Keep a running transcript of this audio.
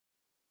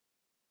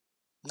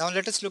Now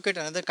let us look at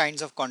another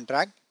kinds of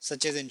contract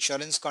such as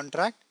insurance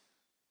contract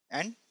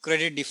and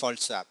credit default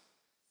swap.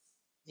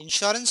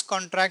 Insurance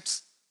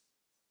contracts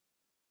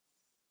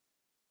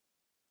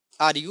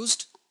are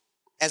used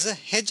as a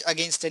hedge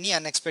against any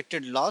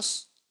unexpected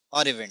loss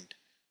or event.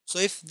 So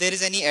if there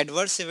is any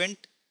adverse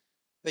event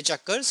which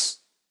occurs,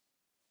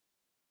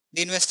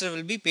 the investor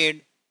will be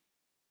paid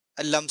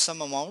a lump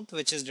sum amount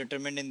which is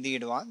determined in the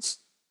advance.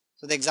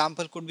 So the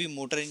example could be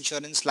motor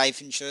insurance,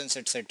 life insurance,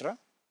 etc.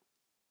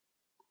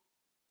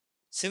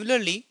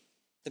 Similarly,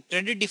 the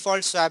credit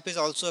default swap is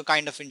also a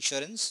kind of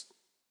insurance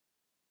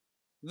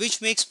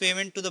which makes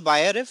payment to the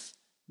buyer if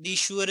the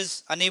issuer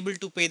is unable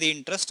to pay the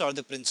interest or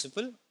the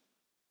principal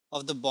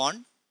of the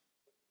bond.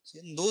 So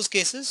in those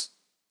cases,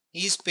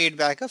 he is paid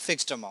back a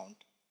fixed amount.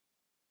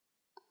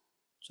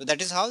 So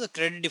that is how the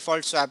credit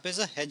default swap is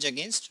a hedge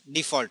against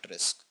default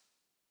risk.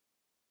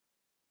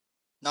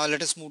 Now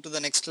let us move to the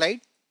next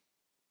slide.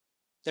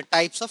 The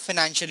types of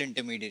financial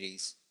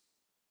intermediaries.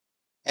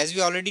 As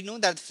we already know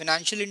that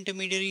financial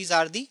intermediaries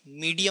are the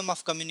medium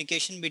of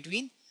communication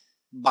between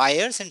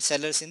buyers and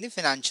sellers in the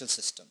financial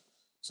system.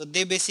 So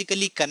they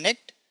basically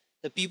connect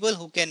the people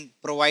who can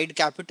provide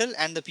capital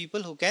and the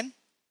people who can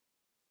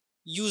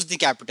use the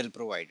capital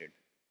provided.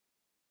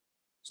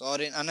 So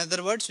or in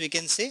other words, we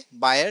can say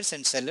buyers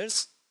and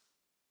sellers,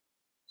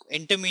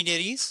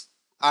 intermediaries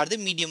are the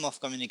medium of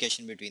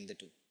communication between the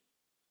two.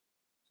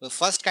 So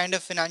first kind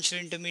of financial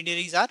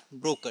intermediaries are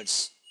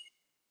brokers.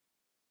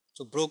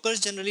 So brokers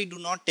generally do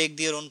not take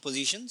their own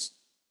positions.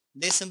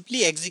 They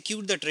simply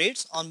execute the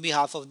trades on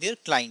behalf of their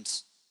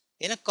clients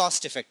in a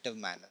cost effective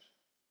manner.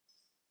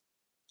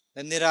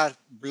 Then there are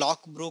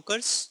block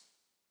brokers.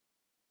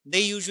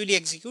 They usually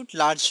execute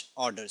large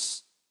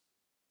orders.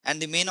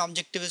 And the main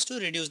objective is to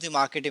reduce the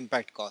market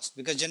impact cost,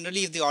 because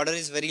generally if the order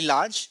is very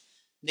large,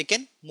 they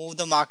can move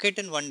the market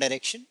in one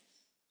direction.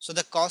 So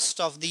the cost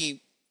of the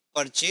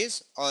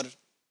purchase or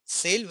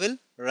sale will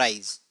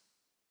rise.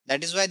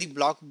 That is why the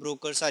block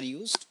brokers are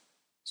used.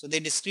 So they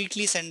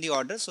discreetly send the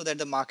order so that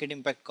the market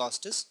impact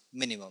cost is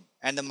minimum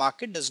and the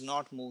market does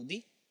not move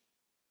the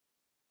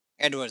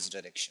adverse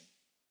direction.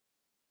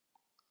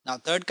 Now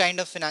third kind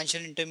of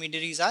financial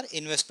intermediaries are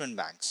investment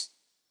banks.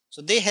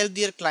 So they help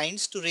their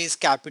clients to raise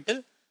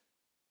capital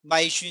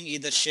by issuing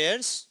either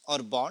shares or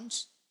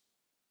bonds.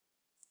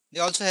 They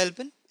also help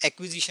in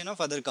acquisition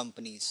of other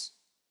companies.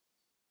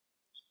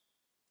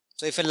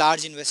 So if a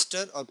large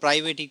investor or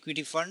private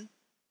equity fund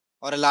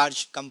or a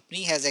large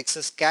company has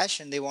excess cash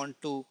and they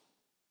want to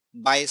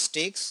buy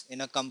stakes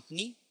in a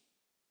company,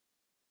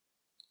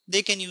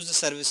 they can use the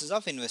services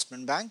of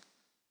investment bank.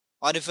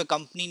 Or if a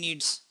company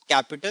needs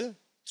capital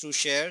through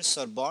shares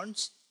or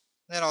bonds,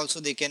 then also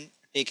they can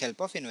take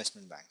help of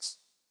investment banks.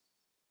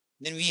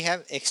 Then we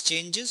have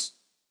exchanges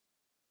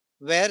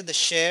where the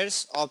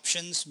shares,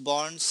 options,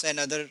 bonds and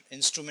other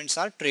instruments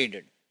are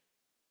traded.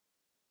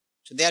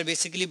 So they are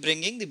basically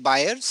bringing the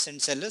buyers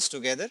and sellers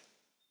together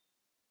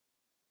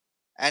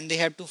and they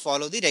have to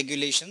follow the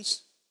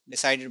regulations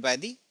decided by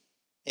the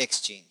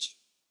exchange.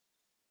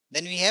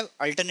 Then we have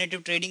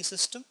alternative trading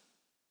system,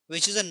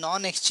 which is a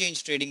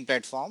non-exchange trading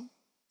platform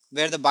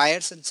where the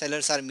buyers and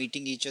sellers are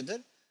meeting each other,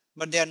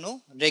 but there are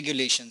no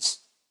regulations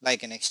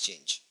like an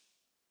exchange.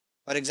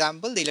 For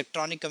example, the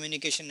electronic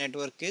communication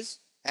network is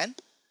an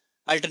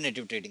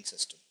alternative trading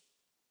system.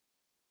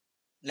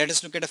 Let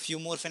us look at a few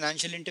more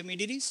financial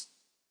intermediaries.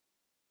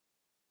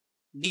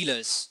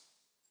 Dealers.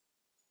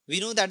 We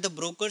know that the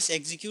brokers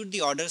execute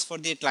the orders for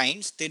their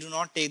clients. They do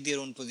not take their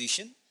own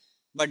position,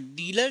 but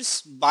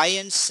dealers buy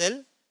and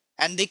sell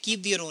and they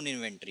keep their own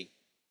inventory.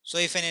 So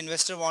if an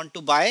investor wants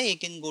to buy, he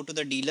can go to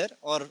the dealer,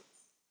 or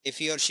if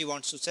he or she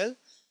wants to sell,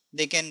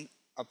 they can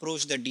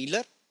approach the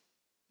dealer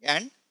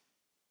and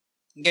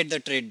get the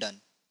trade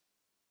done.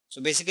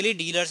 So basically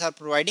dealers are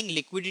providing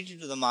liquidity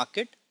to the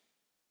market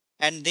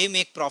and they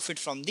make profit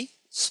from the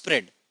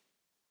spread.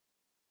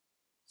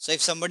 So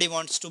if somebody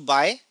wants to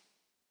buy,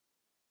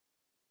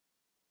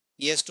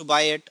 he has to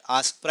buy at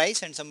ask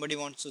price, and somebody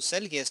wants to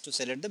sell, he has to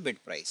sell at the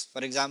bid price.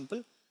 For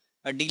example,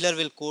 a dealer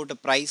will quote a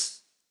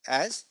price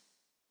as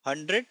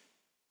 100,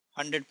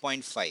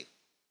 100.5.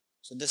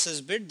 So this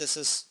is bid, this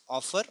is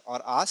offer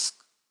or ask.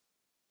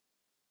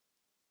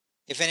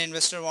 If an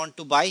investor wants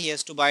to buy, he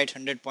has to buy at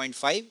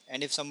 100.5,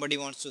 and if somebody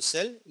wants to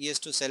sell, he has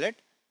to sell at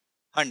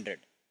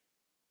 100.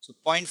 So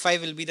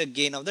 0.5 will be the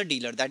gain of the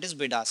dealer, that is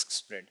bid ask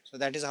spread. So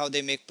that is how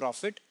they make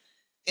profit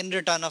in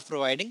return of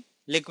providing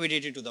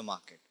liquidity to the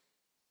market.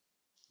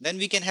 Then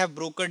we can have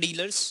broker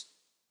dealers,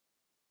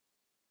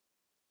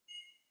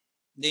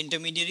 the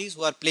intermediaries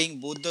who are playing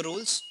both the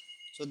roles.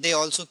 So they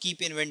also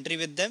keep inventory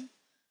with them,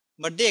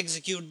 but they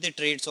execute the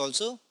trades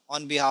also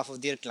on behalf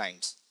of their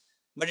clients.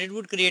 But it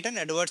would create an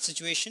adverse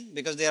situation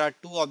because there are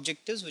two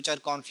objectives which are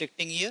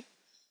conflicting here.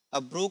 A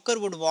broker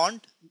would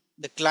want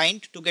the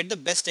client to get the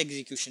best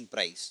execution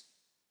price,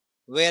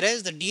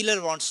 whereas the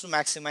dealer wants to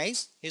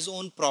maximize his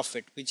own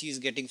profit which he is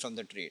getting from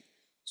the trade.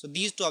 So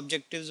these two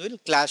objectives will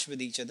clash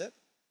with each other.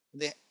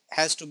 There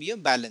has to be a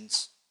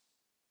balance.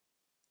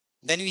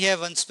 Then we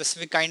have one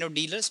specific kind of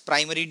dealers,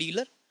 primary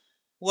dealer.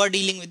 who are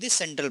dealing with the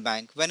central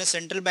bank. When a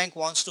central bank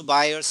wants to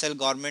buy or sell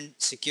government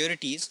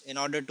securities in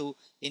order to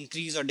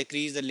increase or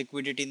decrease the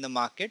liquidity in the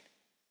market,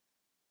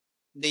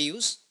 they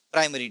use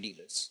primary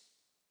dealers.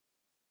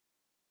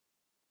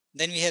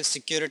 Then we have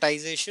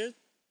securitization.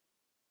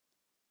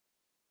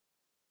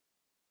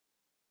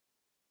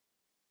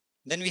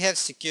 Then we have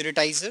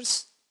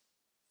securitizers.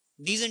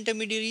 These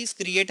intermediaries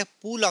create a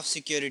pool of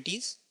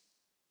securities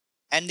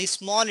and the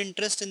small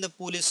interest in the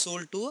pool is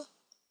sold to a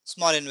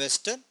small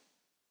investor.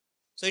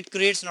 So it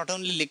creates not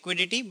only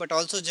liquidity but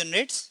also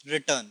generates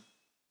return,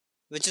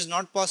 which is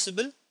not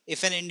possible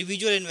if an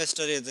individual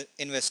investor is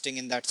investing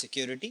in that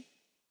security.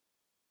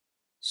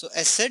 So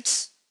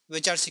assets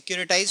which are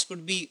securitized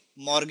could be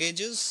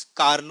mortgages,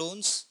 car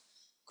loans,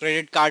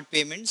 credit card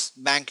payments,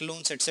 bank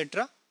loans,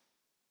 etc.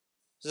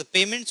 So the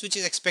payments which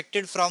is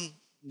expected from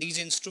these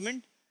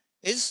instruments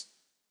is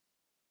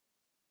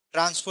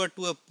transferred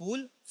to a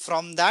pool.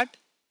 From that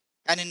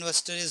an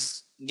investor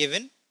is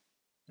given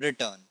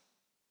return.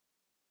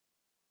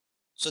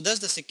 So thus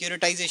the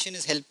securitization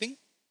is helping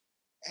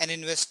an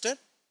investor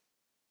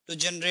to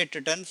generate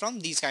return from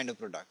these kind of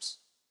products.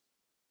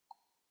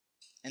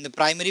 And the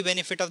primary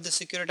benefit of the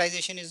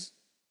securitization is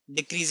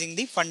decreasing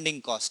the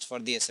funding cost for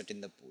the asset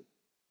in the pool.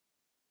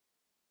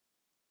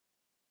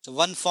 So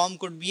one form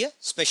could be a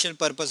special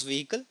purpose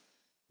vehicle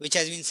which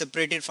has been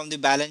separated from the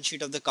balance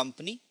sheet of the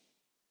company.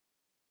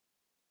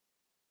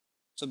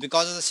 So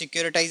because of the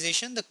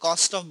securitization, the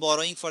cost of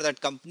borrowing for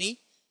that company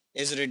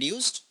is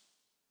reduced,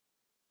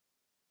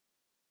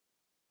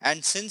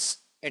 and since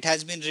it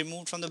has been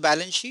removed from the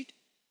balance sheet,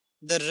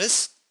 the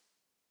risk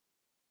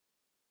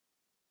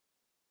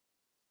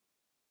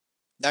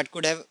that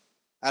could have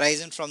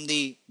arisen from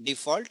the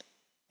default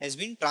has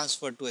been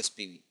transferred to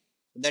SPV.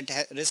 That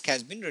risk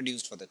has been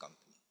reduced for the company.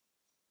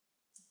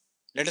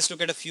 Let us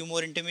look at a few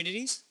more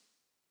intermediaries.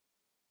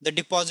 The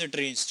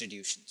depository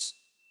institutions.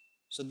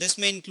 So this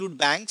may include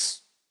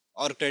banks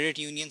or credit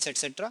unions,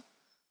 etc.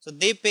 So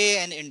they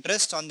pay an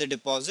interest on the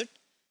deposit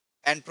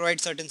and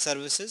provide certain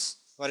services,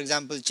 for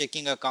example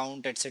checking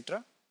account,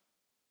 etc.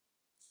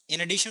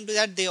 In addition to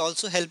that, they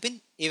also help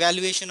in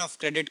evaluation of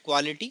credit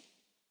quality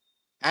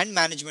and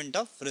management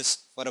of risk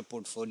for a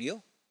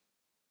portfolio.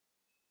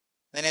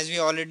 Then as we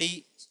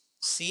already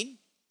seen,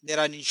 there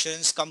are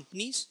insurance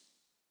companies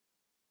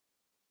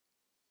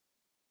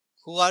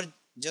who are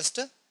just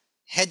a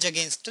hedge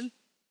against an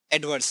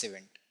adverse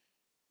event.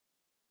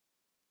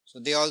 So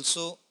they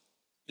also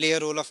play a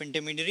role of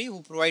intermediary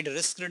who provide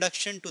risk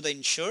reduction to the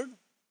insured,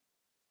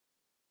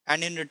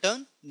 and in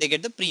return they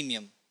get the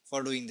premium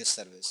for doing this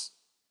service.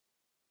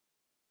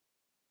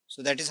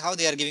 So that is how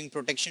they are giving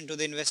protection to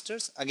the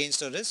investors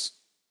against a risk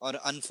or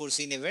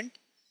unforeseen event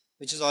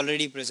which is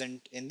already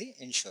present in the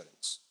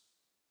insurance.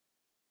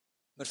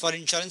 But for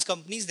insurance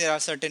companies there are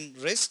certain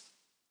risks.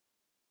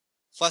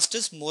 First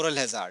is moral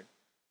hazard.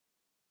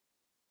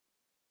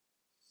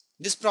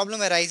 This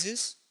problem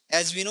arises,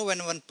 as we know, when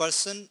one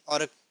person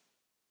or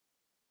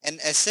an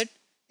asset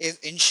is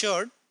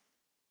insured,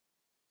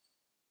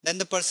 then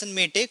the person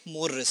may take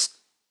more risk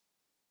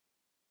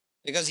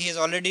because he has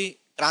already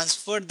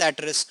transferred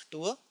that risk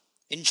to a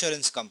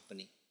insurance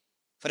company.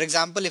 For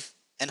example, if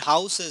an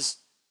house is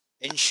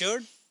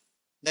insured,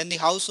 then the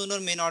house owner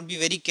may not be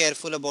very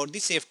careful about the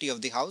safety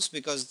of the house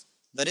because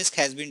the risk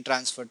has been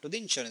transferred to the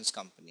insurance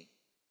company.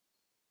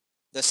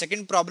 The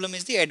second problem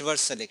is the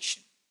adverse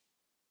selection.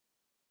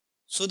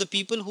 So the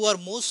people who are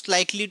most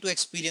likely to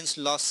experience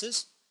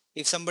losses,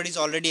 if somebody is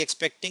already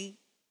expecting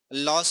a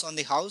loss on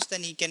the house,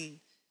 then he can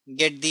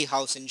get the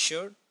house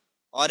insured.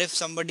 Or if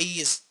somebody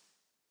is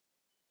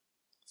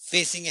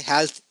facing a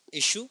health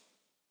issue,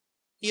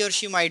 he or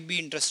she might be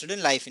interested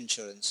in life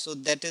insurance. So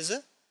that is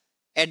a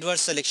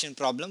adverse selection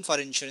problem for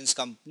insurance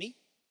company,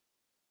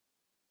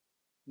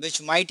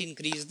 which might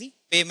increase the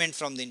payment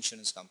from the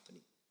insurance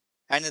company.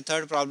 And the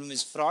third problem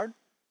is fraud,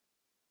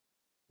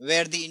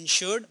 where the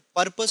insured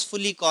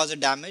purposefully cause a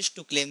damage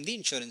to claim the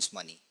insurance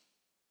money.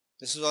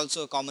 This is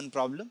also a common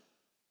problem.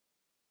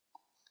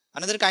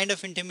 Another kind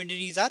of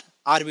intermediaries are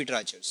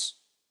arbitrageurs.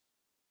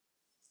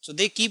 So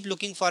they keep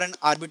looking for an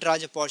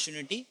arbitrage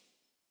opportunity.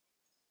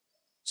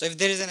 So if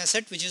there is an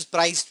asset which is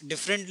priced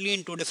differently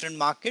in two different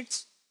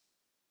markets,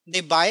 they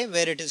buy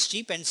where it is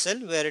cheap and sell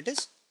where it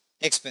is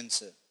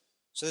expensive.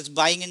 So this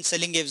buying and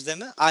selling gives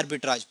them an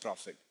arbitrage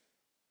profit.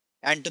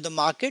 And to the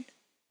market,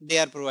 they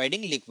are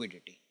providing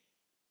liquidity.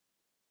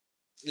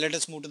 Let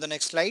us move to the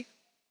next slide.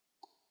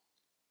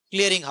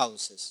 Clearing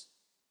houses.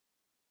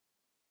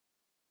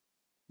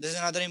 This is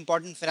another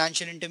important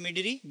financial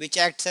intermediary which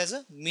acts as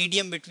a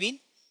medium between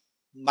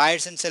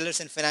buyers and sellers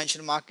in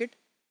financial market,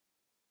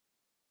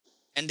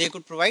 and they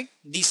could provide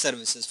these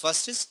services.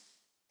 First is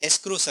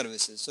escrow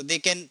services. So they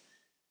can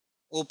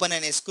open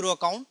an escrow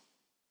account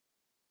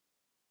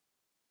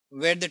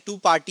where the two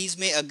parties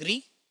may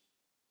agree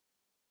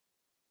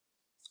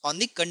on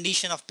the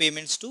condition of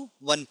payments to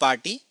one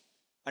party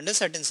under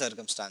certain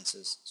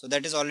circumstances. So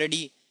that is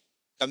already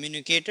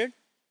communicated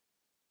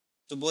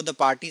to both the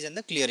parties and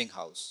the clearing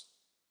house.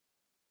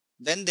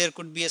 Then there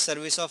could be a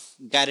service of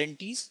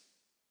guarantees.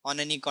 on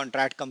any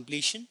contract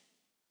completion,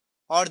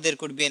 or there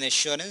could be an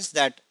assurance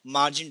that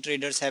margin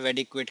traders have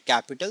adequate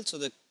capital. So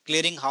the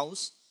clearing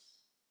house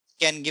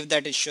can give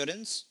that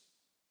assurance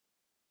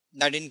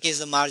that in case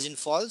the margin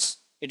falls,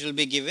 it will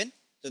be given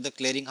to the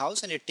clearing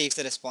house and it takes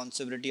the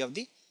responsibility of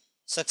the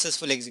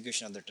successful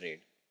execution of the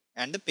trade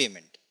and the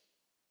payment.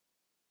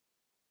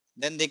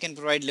 Then they can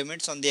provide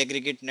limits on the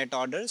aggregate net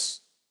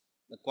orders,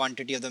 the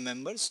quantity of the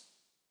members,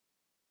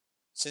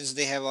 since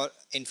they have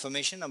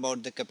information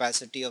about the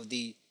capacity of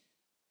the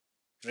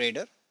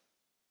trader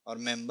or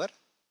member.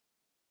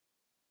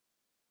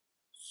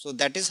 So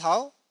that is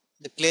how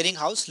the clearing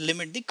house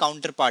limit the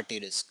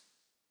counterparty risk.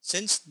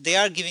 Since they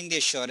are giving the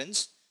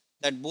assurance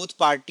that both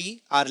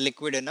party are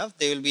liquid enough,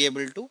 they will be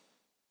able to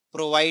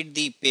provide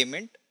the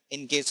payment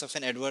in case of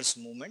an adverse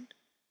movement.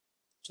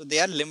 So they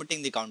are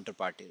limiting the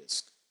counterparty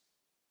risk.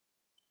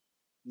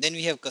 Then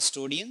we have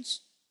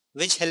custodians,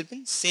 which help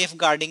in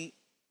safeguarding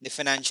the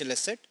financial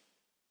asset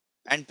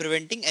and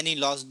preventing any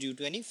loss due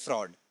to any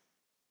fraud.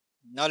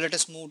 Now let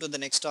us move to the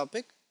next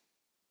topic,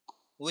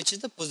 which is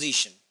the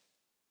position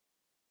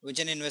which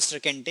an investor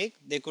can take.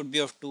 They could be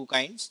of two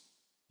kinds,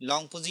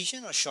 long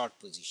position or short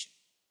position.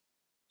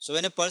 So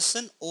when a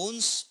person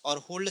owns or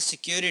holds a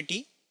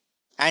security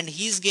and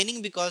he is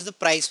gaining because the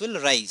price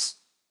will rise,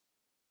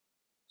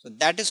 so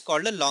that is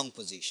called a long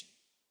position.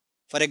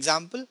 For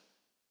example,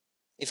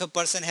 if a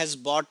person has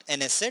bought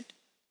an asset,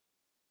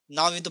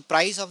 now if the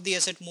price of the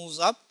asset moves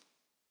up,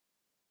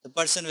 the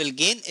person will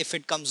gain. If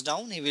it comes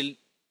down, he will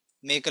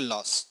make a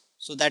loss.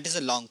 So that is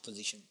a long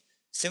position.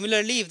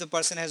 Similarly, if the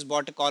person has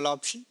bought a call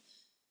option,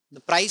 the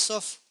price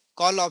of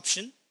call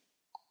option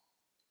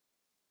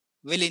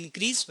will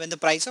increase when the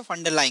price of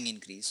underlying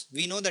increase.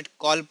 We know that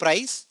call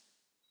price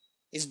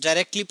is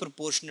directly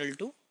proportional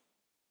to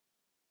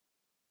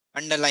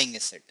underlying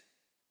asset.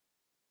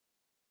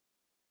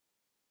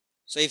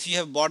 So if you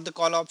have bought the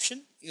call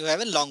option, you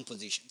have a long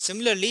position.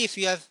 Similarly, if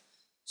you have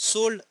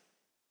sold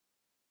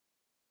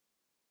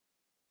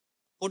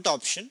put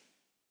option,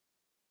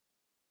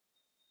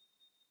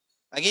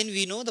 again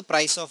we know the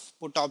price of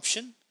put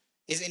option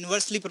is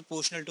inversely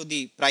proportional to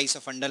the price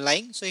of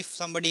underlying. So if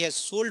somebody has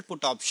sold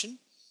put option,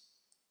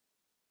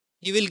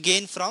 he will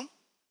gain from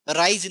a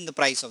rise in the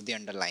price of the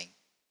underlying.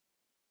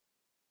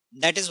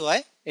 That is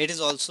why it is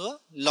also a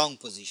long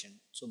position.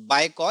 So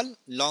buy call,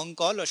 long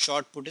call or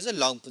short put is a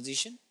long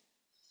position.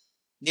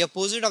 The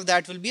opposite of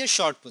that will be a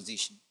short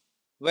position,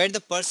 where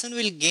the person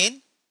will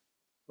gain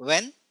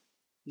when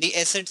the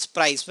asset's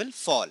price will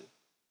fall.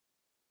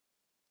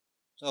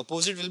 So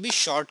opposite will be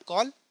short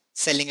call,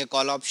 selling a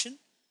call option,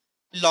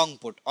 long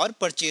put or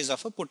purchase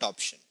of a put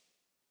option.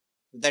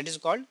 That is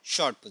called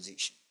short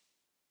position.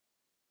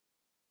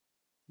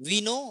 We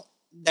know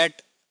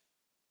that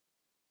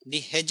the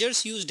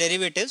hedgers use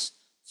derivatives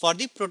for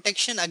the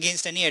protection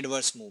against any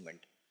adverse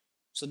movement.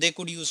 So they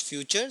could use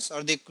futures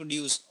or they could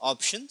use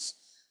options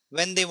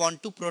when they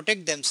want to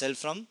protect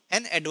themselves from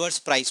an adverse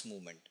price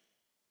movement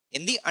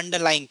in the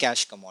underlying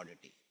cash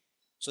commodity.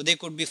 So they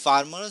could be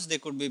farmers, they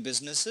could be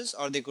businesses,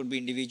 or they could be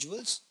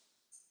individuals.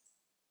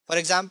 For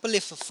example,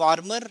 if a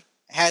farmer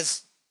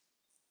has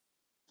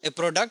a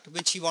product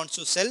which he wants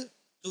to sell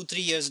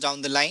 2-3 years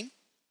down the line,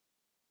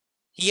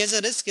 he has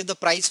a risk if the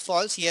price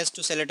falls, he has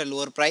to sell at a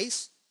lower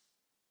price.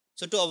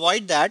 So to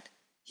avoid that,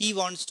 he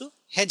wants to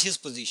hedge his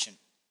position.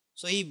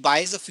 So he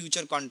buys a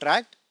future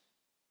contract.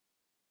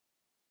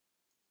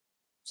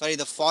 Sorry,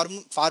 the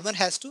farmer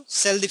has to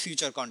sell the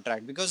future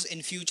contract because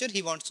in future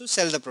he wants to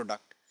sell the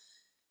product.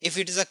 If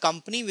it is a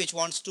company which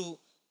wants to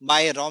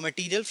buy a raw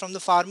material from the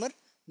farmer,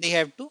 they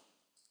have to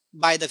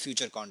buy the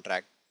future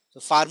contract.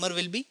 So farmer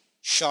will be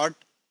short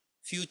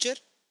future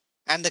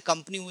and the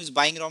company who is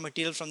buying raw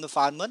material from the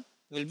farmer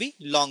will be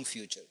long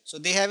future. So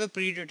they have a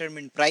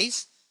predetermined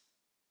price,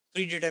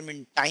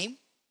 predetermined time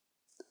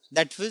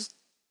that will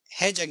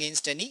hedge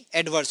against any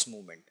adverse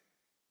movement.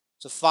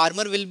 So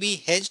farmer will be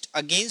hedged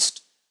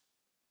against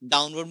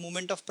downward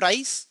movement of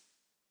price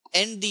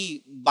and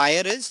the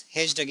buyer is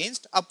hedged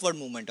against upward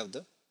movement of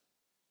the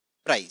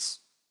price.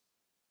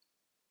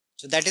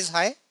 So that is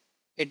high.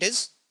 It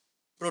is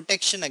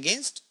protection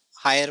against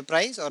higher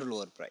price or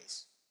lower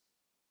price.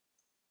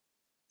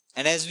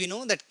 And as we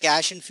know that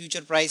cash and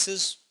future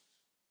prices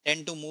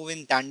tend to move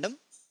in tandem,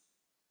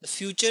 the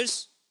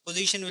futures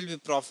position will be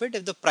profit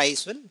if the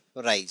price will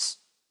rise.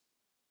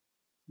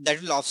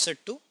 That will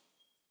offset to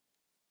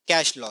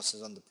cash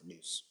losses on the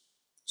produce.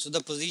 So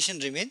the position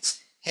remains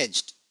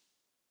hedged.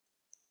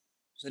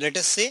 So let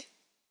us say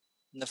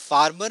the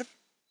farmer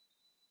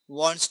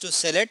wants to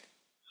sell at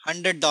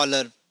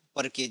 $100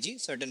 per kg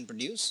certain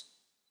produce.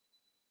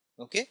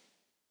 Okay.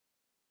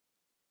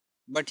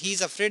 But he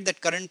is afraid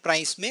that current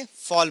price may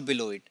fall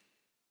below it.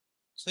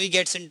 So he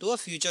gets into a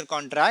future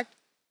contract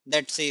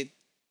that say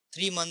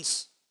 3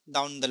 months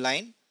down the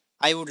line,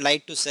 I would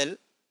like to sell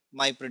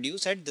my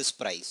produce at this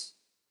price.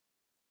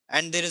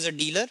 And there is a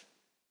dealer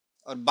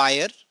or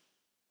buyer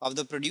of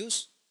the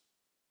produce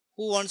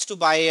who wants to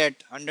buy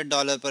at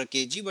 $100 per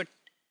kg, but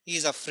he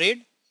is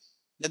afraid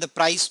that the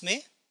price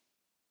may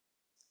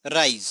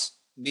rise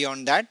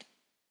beyond that.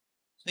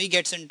 So he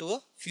gets into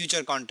a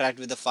future contract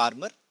with the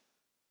farmer.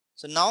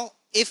 So now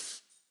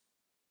if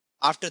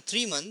after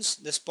 3 months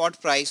the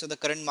spot price or the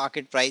current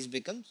market price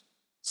becomes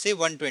say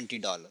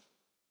 $120,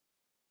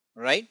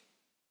 right?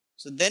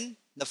 So then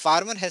the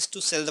farmer has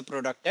to sell the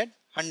product at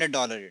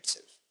 $100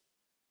 itself.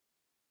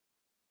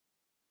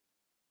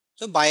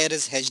 So buyer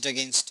is hedged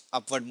against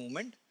upward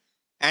movement,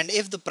 and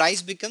if the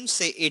price becomes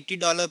say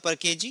 $80 per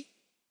kg,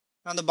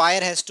 now the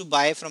buyer has to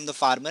buy from the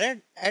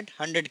farmer at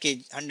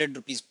 100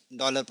 rupees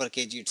dollar per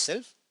kg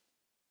itself.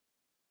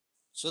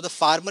 So the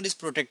farmer is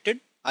protected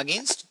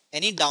against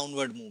any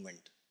downward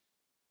movement.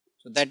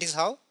 So that is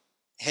how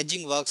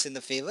hedging works in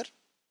the favor.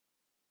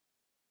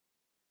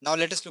 Now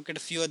let us look at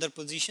a few other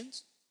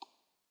positions.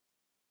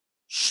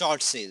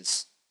 Short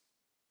sales.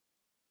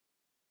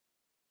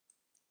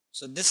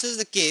 So this is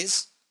the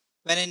case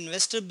when an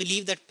investor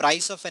believes that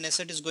price of an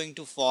asset is going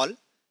to fall,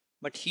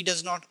 but he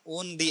does not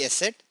own the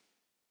asset.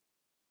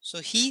 So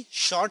he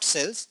short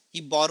sells,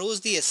 he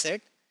borrows the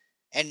asset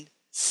and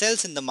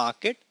sells in the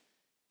market,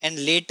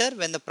 and later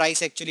when the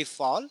price actually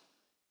fall,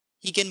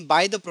 he can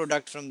buy the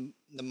product from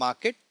the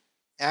market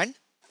and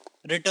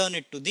return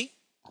it to the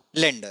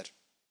lender.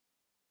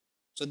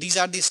 So these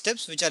are the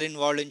steps which are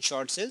involved in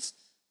short sales.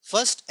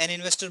 First, an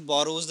investor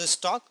borrows the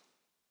stock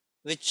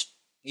which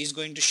he is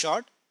going to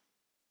short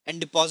and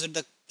deposit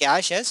the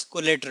cash as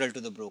collateral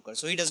to the broker.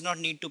 So he does not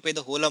need to pay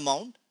the whole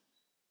amount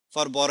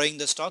for borrowing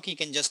the stock. He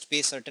can just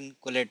pay certain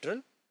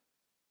collateral,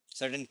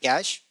 certain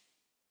cash.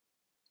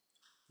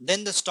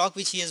 Then the stock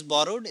which he has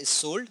borrowed is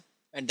sold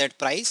at that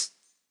price.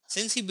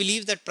 Since he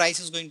believes that price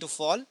is going to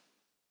fall,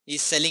 he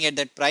is selling at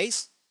that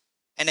price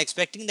and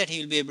expecting that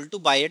he will be able to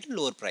buy at a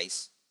lower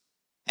price.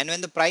 And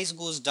when the price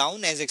goes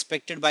down as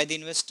expected by the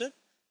investor,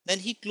 then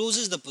he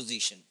closes the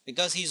position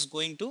because he is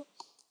going to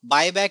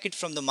buy back it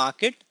from the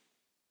market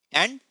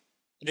and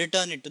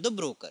return it to the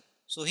broker.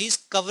 So he is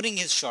covering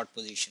his short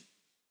position.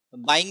 The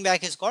buying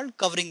back is called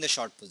covering the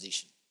short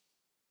position.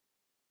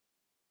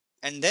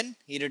 And then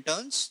he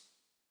returns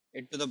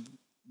it to the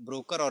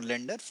broker or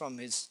lender from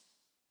his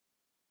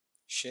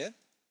share.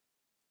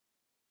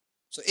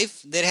 So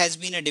if there has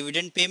been a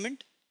dividend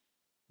payment,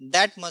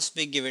 that must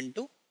be given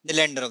to the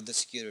lender of the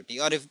security,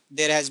 or if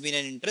there has been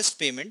an interest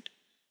payment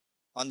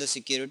on the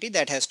security,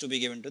 that has to be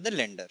given to the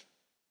lender.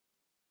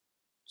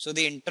 So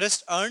the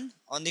interest earned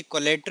on the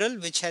collateral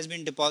which has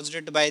been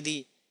deposited by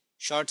the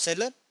short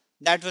seller,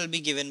 that will be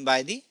given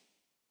by the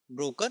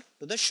broker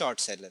to the short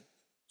seller.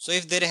 So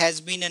if there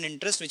has been an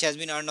interest which has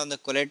been earned on the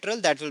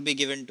collateral, that will be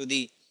given to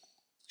the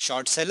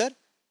short seller,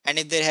 and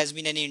if there has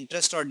been any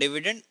interest or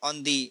dividend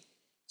on the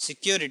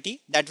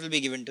security, that will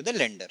be given to the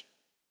lender.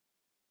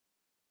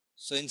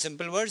 So in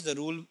simple words, the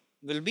rule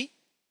will be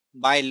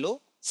buy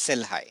low,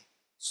 sell high.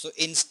 So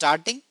in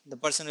starting, the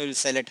person will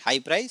sell at high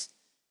price,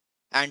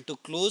 and to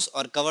close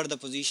or cover the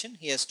position,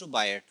 he has to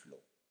buy at low.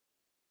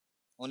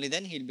 Only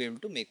then he will be able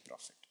to make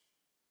profit.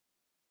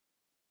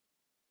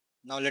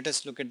 Now let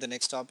us look at the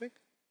next topic,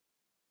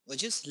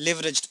 which is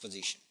leveraged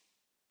position.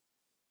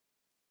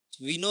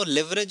 We know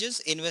leverage is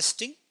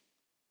investing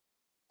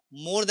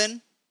more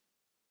than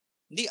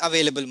the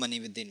available money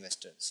with the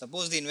investor.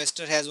 Suppose the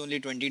investor has only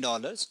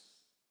 $20,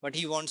 but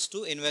he wants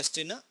to invest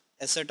in a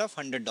asset of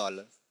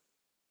 $100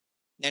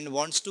 and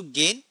wants to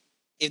gain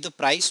if the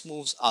price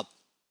moves up.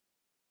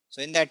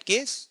 So in that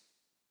case,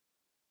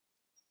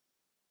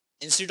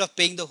 instead of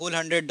paying the whole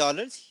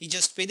 $100, he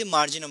just pay the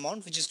margin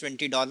amount, which is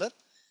 $20.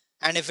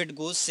 And if it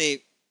goes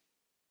say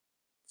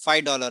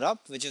 $5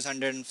 up, which is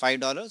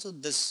 $105, so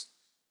this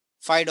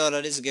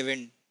 $5 is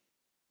given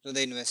to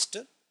the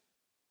investor.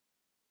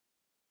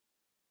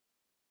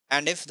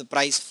 And if the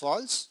price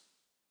falls,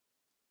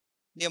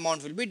 the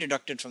amount will be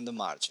deducted from the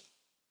margin.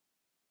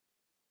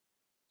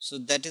 So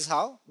that is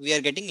how we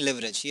are getting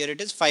leverage. Here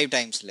it is 5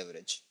 times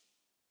leverage.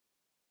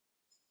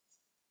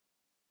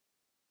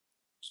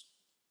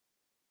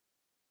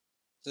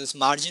 So this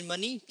margin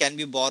money can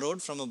be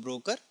borrowed from a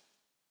broker.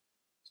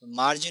 So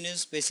margin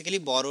is basically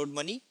borrowed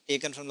money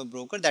taken from the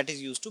broker that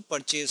is used to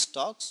purchase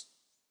stocks.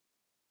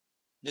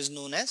 It is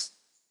known as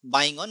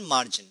buying on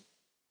margin.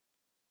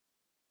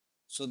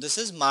 So this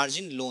is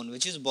margin loan,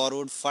 which is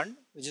borrowed fund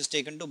which is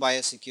taken to buy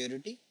a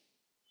security.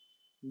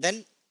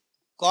 Then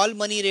call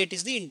money rate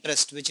is the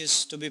interest which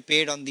is to be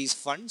paid on these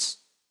funds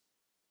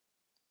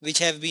which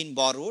have been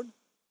borrowed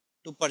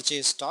to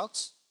purchase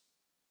stocks.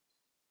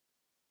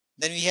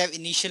 Then we have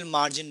initial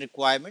margin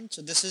requirement.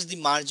 So this is the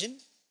margin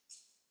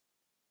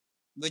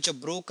which a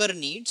broker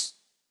needs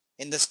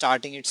in the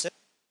starting itself,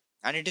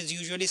 and it is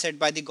usually set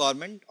by the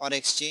government or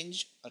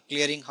exchange or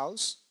clearing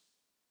house.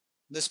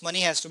 This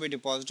money has to be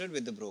deposited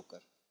with the broker.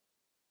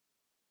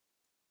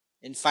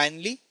 And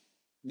finally,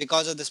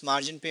 because of this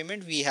margin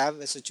payment, we have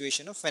a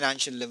situation of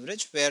financial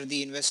leverage where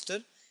the investor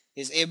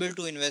is able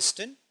to invest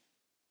in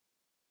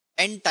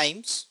n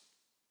times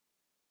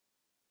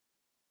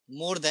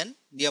more than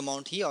the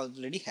amount he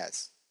already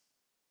has.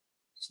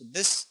 So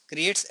this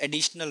creates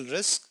additional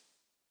risk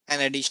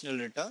and additional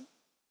return.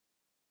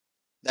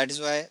 That is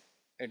why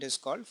it is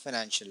called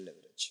financial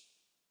leverage.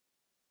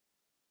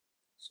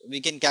 So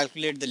we can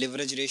calculate the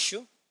leverage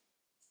ratio.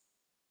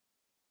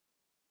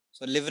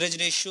 So leverage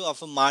ratio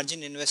of a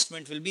margin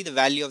investment will be the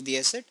value of the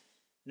asset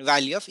and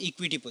value of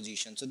equity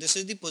position. So this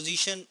is the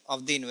position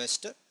of the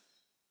investor.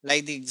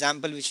 Like the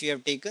example which we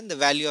have taken, the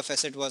value of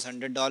asset was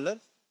 $100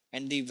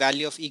 and the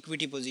value of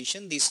equity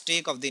position, the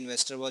stake of the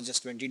investor was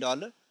just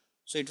 $20.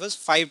 So it was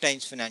 5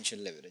 times financial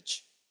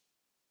leverage.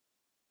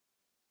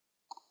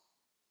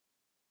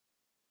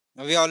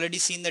 Now we already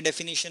seen the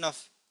definition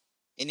of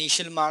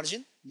initial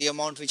margin, the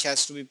amount which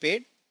has to be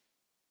paid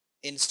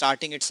in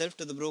starting itself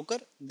to the broker.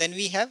 Then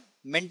we have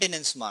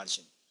maintenance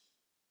margin.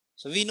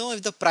 So we know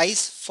if the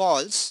price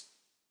falls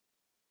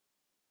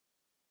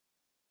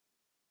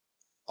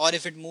or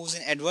if it moves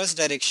in adverse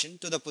direction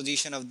to the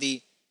position of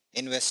the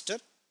investor,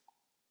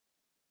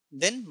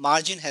 then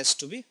margin has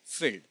to be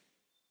filled.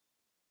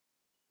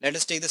 Let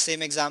us take the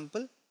same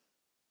example.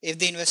 If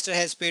the investor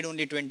has paid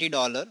only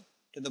 $20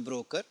 to the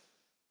broker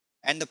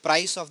and the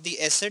price of the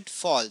asset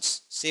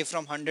falls, say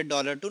from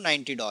 $100 to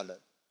 $90,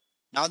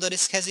 now the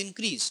risk has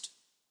increased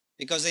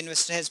because the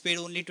investor has paid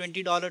only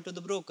 $20 to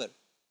the broker.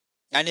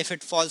 And if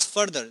it falls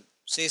further,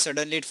 say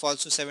suddenly it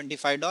falls to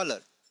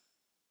 $75,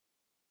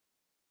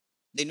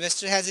 the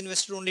investor has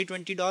invested only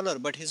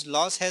 $20, but his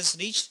loss has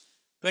reached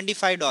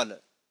 $25.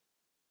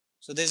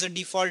 So there's a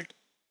default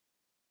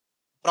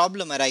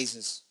problem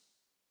arises.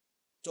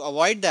 To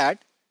avoid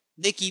that,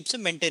 they keep a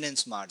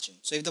maintenance margin.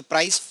 So if the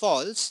price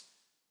falls,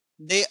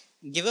 they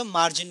give a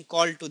margin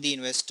call to the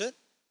investor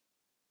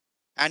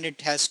and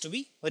it has to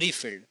be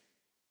refilled.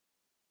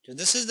 So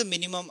this is the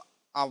minimum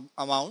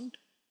amount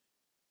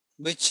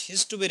which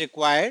is to be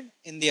required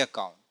in the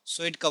account.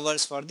 So it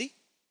covers for the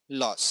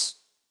loss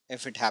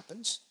if it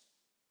happens.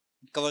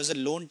 It covers the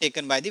loan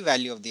taken by the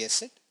value of the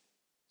asset.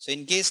 So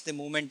in case the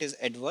movement is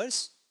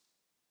adverse,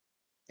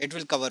 it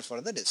will cover for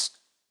the risk.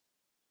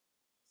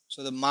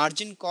 So the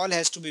margin call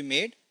has to be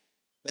made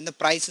when the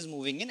price is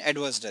moving in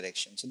adverse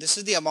direction. So this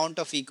is the amount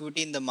of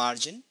equity in the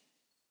margin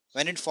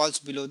when it falls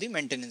below the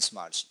maintenance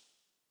margin.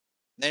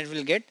 Then it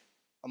will get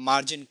a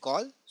margin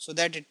call so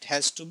that it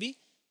has to be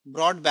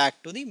brought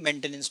back to the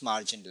maintenance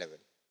margin level.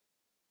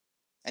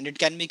 And it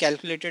can be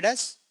calculated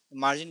as the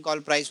margin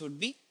call price would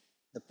be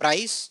the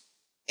price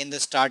in the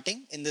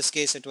starting, in this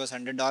case it was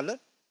 $100,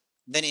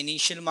 then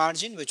initial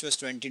margin which was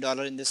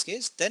 $20 in this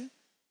case, then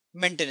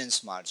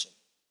maintenance margin.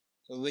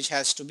 So which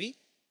has to be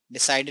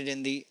decided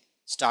in the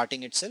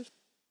starting itself.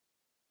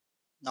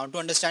 Now to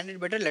understand it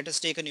better, let us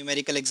take a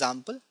numerical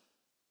example.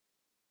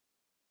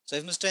 So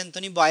if Mr.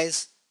 Anthony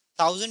buys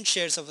 1000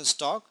 shares of a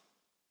stock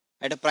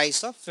at a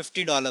price of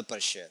 $50 per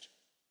share,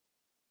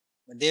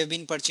 but they have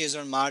been purchased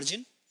on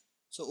margin,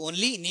 so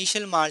only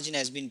initial margin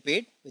has been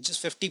paid, which is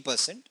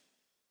 50%.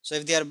 So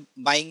if they are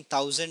buying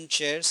 1000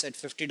 shares at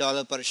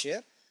 $50 per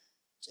share,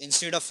 so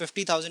instead of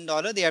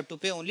 $50,000 they have to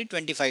pay only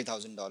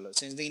 $25,000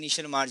 since the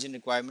initial margin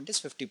requirement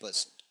is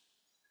 50%.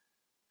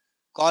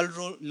 Call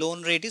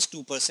loan rate is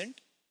 2%.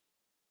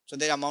 So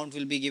the amount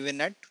will be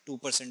given at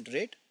 2%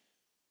 rate.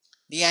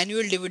 The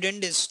annual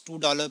dividend is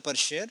 $2 per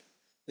share,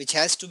 which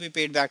has to be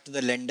paid back to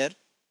the lender.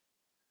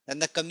 Then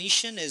the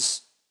commission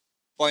is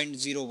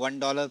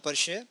 $0.01 per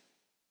share.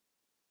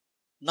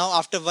 Now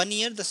after 1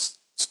 year, the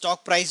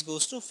stock price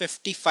goes to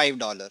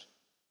 $55.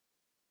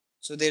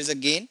 So there is a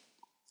gain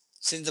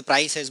since the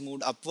price has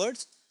moved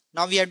upwards.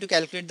 Now we have to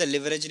calculate the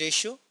leverage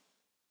ratio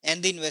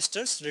and the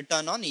investor's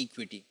return on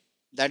equity.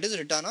 That is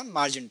return on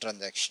margin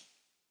transaction.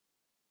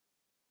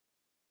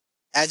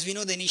 As we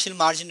know, the initial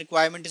margin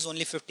requirement is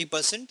only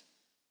 50%.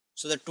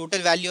 So the total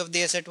value of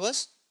the asset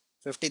was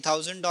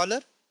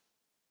 $50,000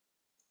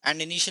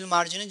 and initial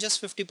margin is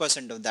just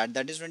 50% of that,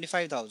 that is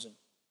 25,000.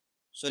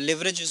 So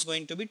leverage is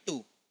going to be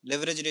 2.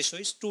 Leverage ratio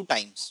is 2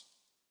 times.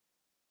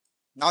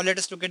 Now let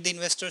us look at the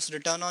investor's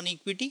return on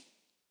equity.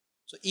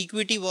 So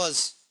equity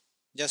was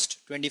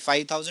just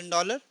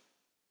 $25,000,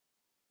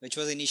 which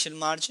was initial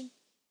margin.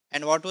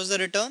 And what was the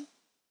return?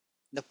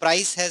 The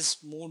price has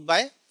moved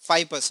by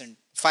 5%,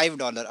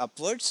 $5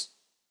 upwards.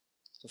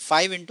 So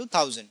 5 into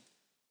 1000.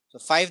 So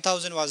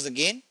 5,000 was the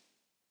gain.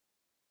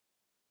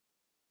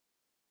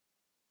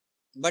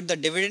 But the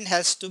dividend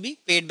has to be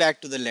paid back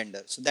to the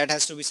lender. So that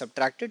has to be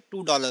subtracted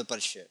 $2 per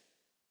share.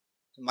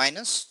 So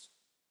minus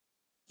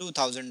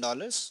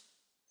 $2,000.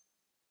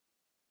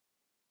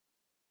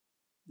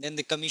 Then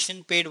the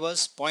commission paid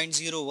was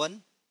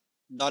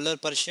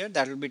 $0.01 per share.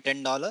 That will be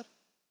 $10.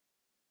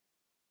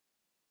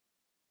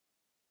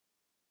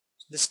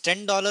 This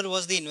 $10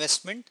 was the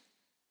investment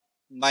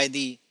by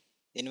the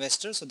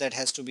investor. So that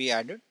has to be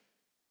added.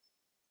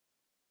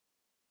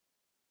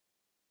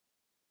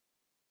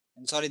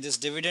 And sorry, this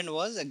dividend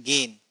was a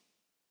gain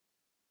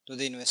to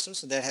the investor.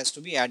 So that has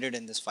to be added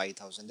in this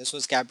 5,000. This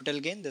was capital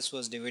gain. This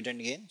was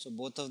dividend gain. So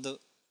both of the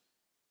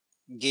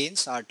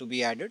gains are to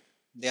be added.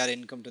 They are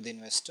income to the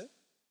investor.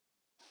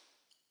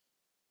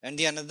 And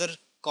the another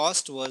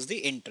cost was the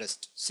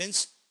interest.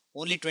 Since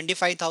only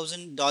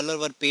 $25,000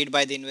 were paid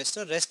by the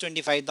investor, rest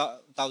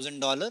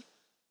 $25,000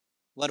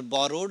 were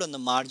borrowed on the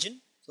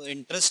margin. So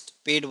interest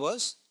paid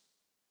was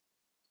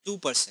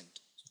 2%.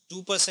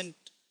 So 2%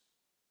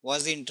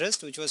 was the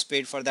interest which was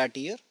paid for that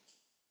year,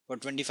 for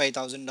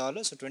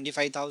 $25,000. So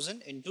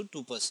 25,000 into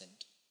 2%,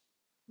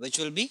 which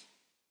will be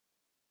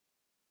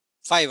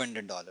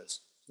 $500.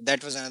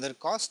 That was another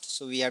cost.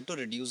 So we have to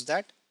reduce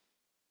that,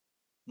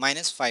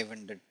 minus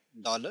 $500.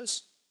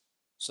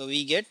 So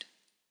we get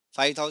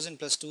 5,000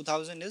 plus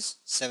 2,000 is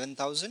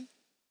 7,000.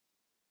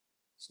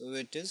 So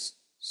it is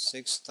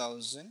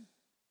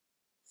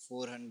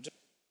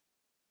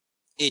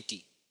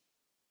 6,480.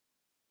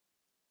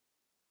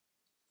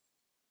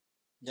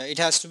 Yeah, it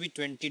has to be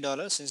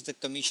 $20 since the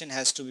commission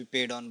has to be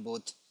paid on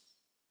both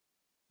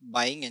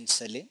buying and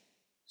selling.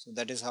 So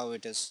that is how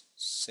it is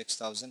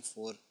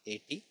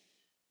 6,480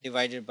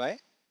 divided by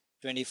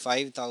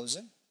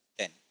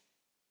 25,010.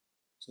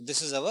 So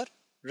this is our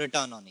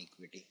return on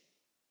equity.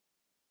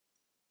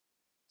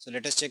 So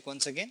let us check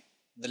once again.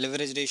 The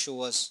leverage ratio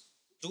was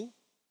 2.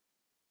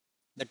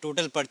 The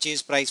total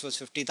purchase price was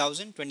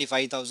 50,000.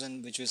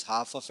 25,000, which was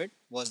half of it,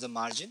 was the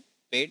margin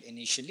paid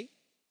initially.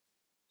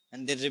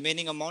 And the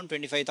remaining amount,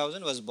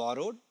 25,000, was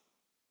borrowed.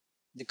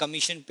 The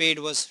commission paid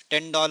was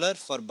 $10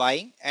 for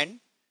buying and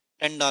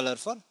 $10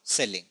 for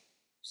selling.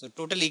 So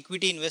total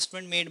equity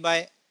investment made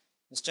by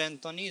Mr.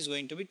 Anthony is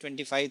going to be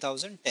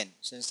 25,010.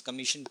 Since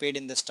commission paid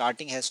in the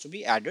starting has to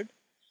be added,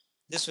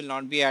 this will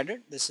not be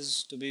added. This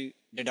is to be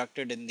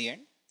deducted in the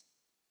end.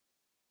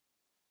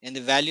 And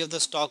the value of the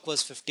stock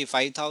was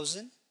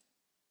 55,000.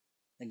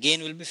 The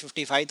gain will be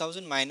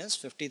 55,000 minus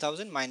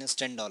 50,000 minus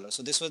 $10.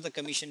 So this was the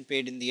commission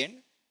paid in the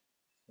end,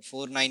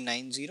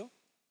 4990.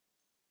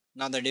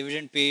 Now the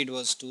dividend paid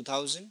was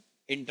 2,000.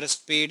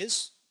 Interest paid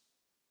is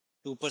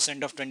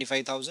 2% of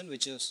 25,000,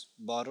 which is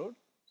borrowed,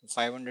 so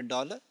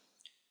 $500.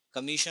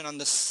 Commission on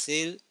the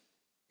sale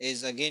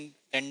is again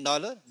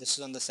 $10. This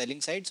is on the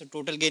selling side. So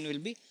total gain will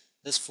be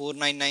this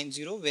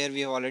 4990, where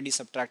we have already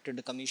subtracted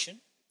the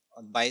commission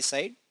on buy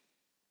side.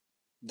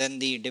 Then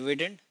the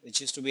dividend,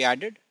 which is to be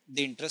added,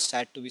 the interest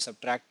had to be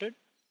subtracted,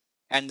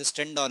 and this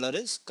 $10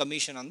 is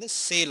commission on the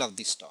sale of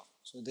the stock.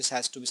 So this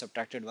has to be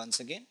subtracted once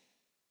again.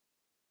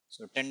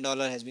 So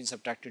 $10 has been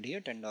subtracted here,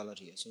 $10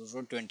 here. So we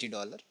wrote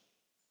 $20.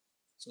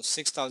 So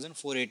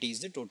 6,480 is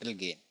the total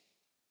gain.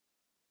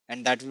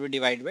 And that will be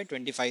divided by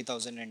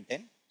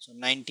 25,010. So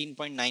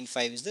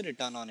 19.95 is the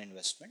return on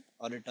investment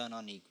or return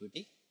on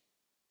equity.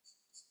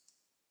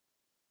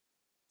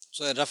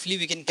 So roughly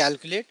we can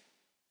calculate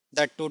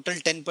that total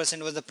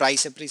 10% was the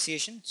price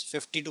appreciation.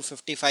 50 to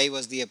 55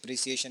 was the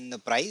appreciation in the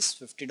price,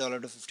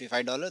 $50 to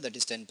 $55, that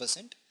is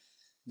 10%.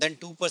 Then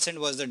 2%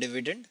 was the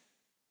dividend.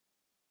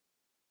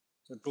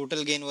 So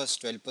total gain was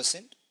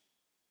 12%.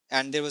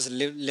 And there was a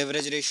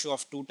leverage ratio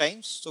of 2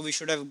 times. So we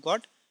should have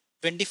got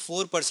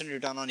 24%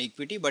 return on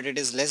equity, but it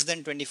is less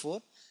than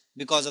 24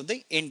 because of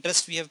the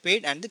interest we have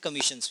paid and the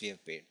commissions we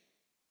have paid.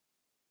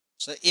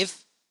 So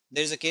if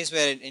there is a case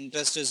where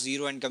interest is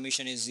 0 and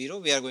commission is 0,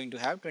 we are going to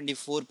have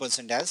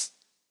 24% as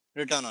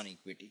return on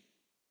equity.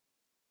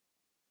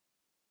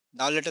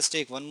 Now let us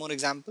take one more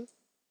example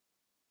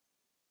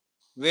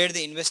where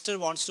the investor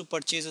wants to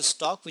purchase a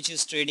stock which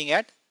is trading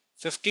at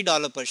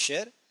 $50 per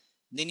share.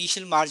 The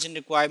initial margin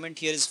requirement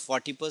here is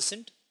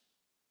 40%,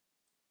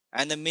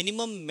 and the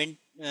minimum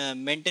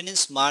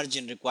maintenance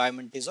margin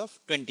requirement is of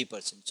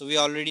 20%. So we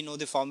already know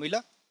the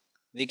formula.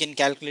 We can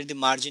calculate the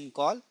margin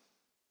call.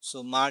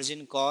 So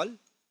margin call,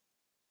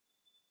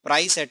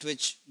 price at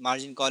which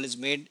margin call is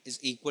made is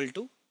equal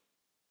to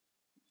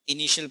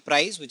initial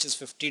price, which is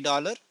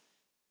 $50,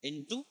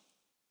 into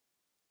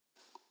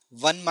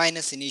 1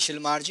 minus initial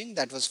margin,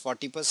 that was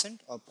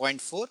 40% or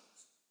 0.4,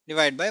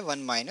 divided by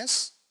 1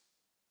 minus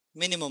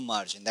minimum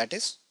margin, that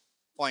is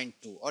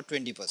 0.2 or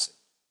 20%.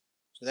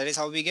 So that is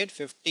how we get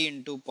 50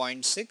 into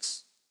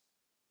 0.6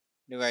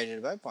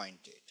 divided by 0.8.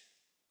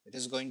 It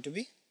is going to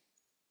be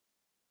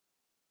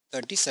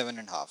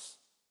 $37.50.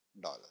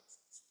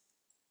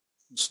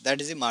 So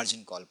that is the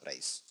margin call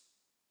price.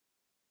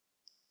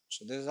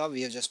 So this is how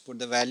we have just put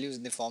the values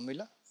in the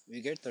formula.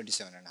 We get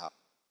 37.5.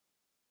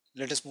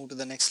 Let us move to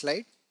the next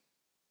slide.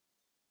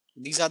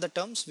 These are the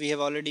terms. We have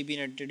already been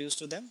introduced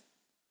to them.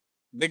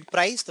 Bid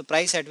price, the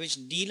price at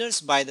which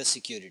dealers buy the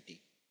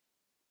security.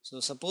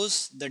 So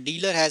suppose the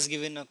dealer has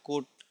given a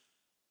quote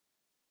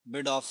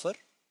bid offer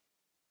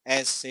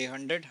as say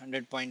 100,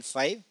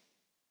 100.5.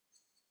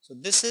 So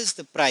this is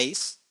the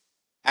price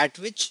at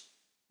which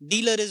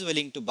dealer is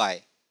willing to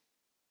buy.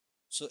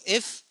 So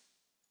if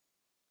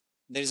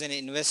there is an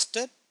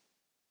investor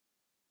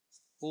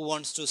who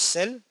wants to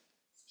sell,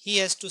 he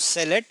has to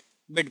sell at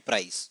bid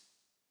price.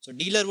 So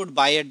dealer would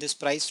buy at this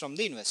price from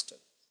the investor.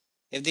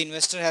 If the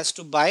investor has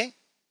to buy,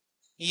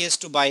 he has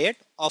to buy at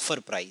offer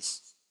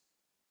price.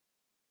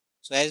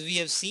 So as we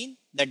have seen,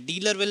 that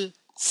dealer will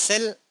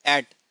sell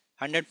at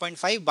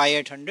 100.5, buy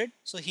at 100.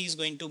 So he is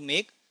going to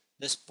make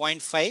this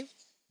 0.5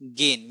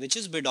 gain, which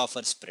is bid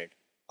offer spread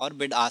or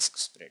bid ask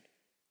spread.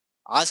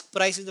 Ask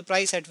price is the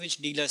price at which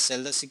dealers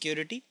sell the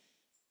security,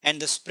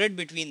 and the spread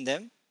between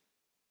them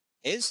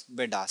is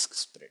bid ask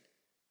spread.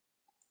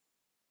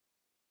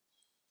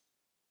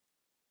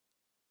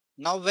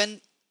 Now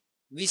when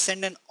we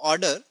send an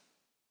order,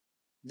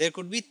 there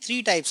could be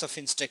 3 types of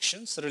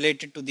instructions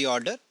related to the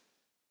order.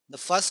 The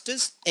first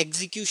is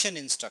execution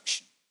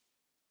instruction.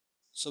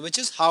 So which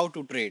is how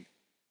to trade,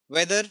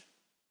 whether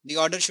the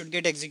order should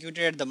get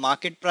executed at the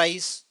market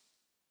price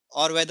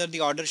or whether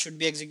the order should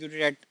be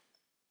executed at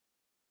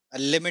a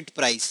limit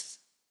price.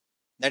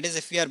 That is,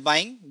 if we are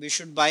buying, we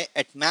should buy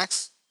at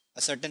max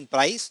a certain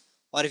price,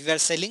 or if we are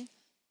selling,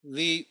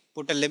 we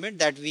put a limit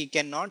that we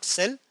cannot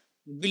sell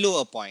below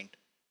a point.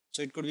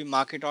 So it could be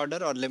market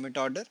order or limit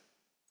order.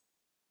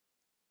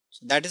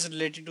 So that is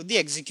related to the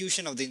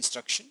execution of the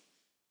instruction.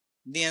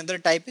 The other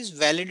type is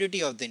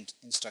validity of the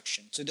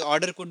instruction. So the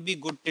order could be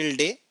good till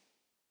day.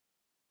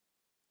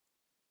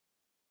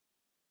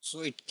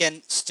 So it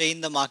can stay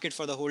in the market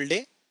for the whole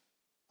day,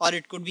 or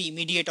it could be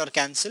immediate or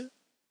cancel,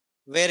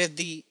 where if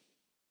the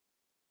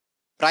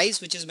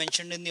price which is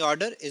mentioned in the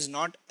order is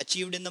not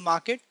achieved in the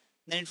market,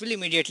 then it will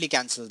immediately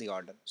cancel the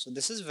order. So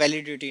this is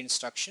validity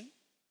instruction.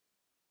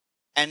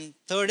 And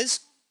third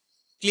is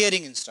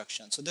clearing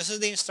instruction. So this is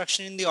the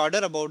instruction in the order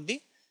about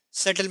the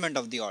settlement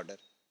of the order.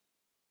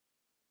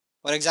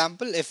 For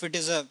example, if it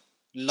is a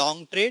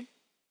long trade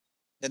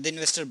that the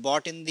investor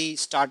bought in the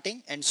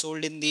starting and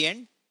sold in the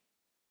end,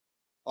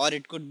 or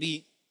it could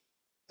be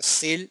a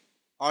sale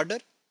order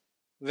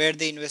where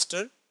the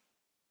investor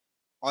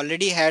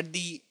already had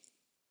the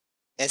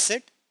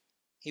asset,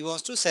 he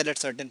wants to sell at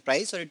certain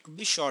price, or it could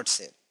be short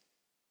sale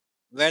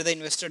where the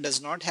investor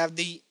does not have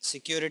the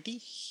security,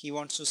 he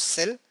wants to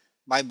sell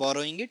by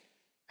borrowing it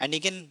and he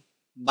can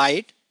buy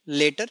it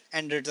later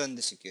and return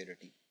the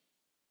security.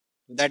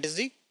 That is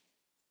the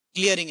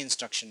clearing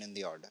instruction in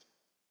the order.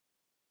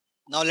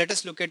 Now let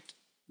us look at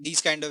these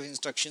kind of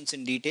instructions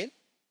in detail.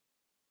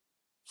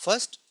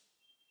 First,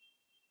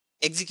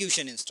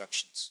 execution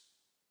instructions.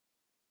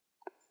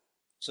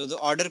 So the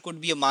order could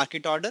be a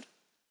market order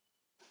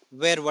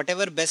where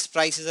whatever best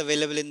price is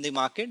available in the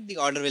market, the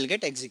order will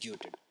get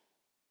executed.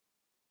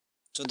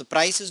 So the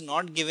price is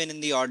not given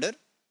in the order.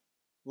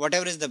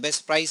 Whatever is the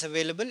best price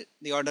available,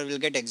 the order will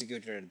get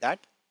executed at that.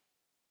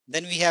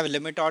 Then we have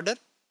limit order,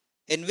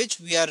 in which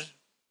we are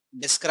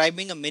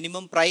describing a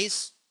minimum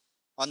price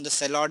on the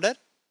sell order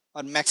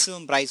or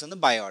maximum price on the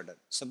buy order.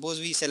 Suppose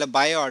we sell a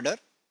buy order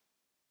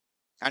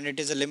and it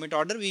is a limit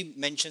order, we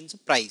mention the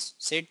price,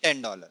 say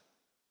 $10.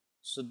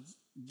 So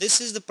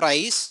this is the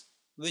price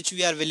which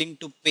we are willing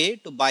to pay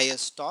to buy a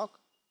stock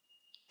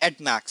at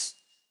max.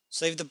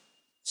 So if the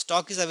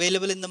stock is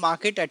available in the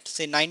market at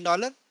say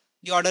 $9,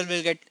 the order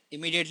will get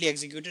immediately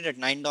executed at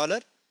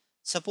 $9.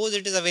 Suppose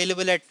it is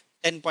available at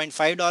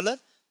 $10.5,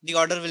 the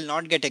order will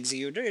not get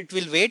executed. It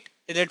will wait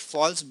till it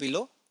falls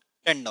below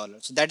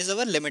 $10. So that is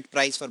our limit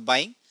price for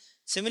buying.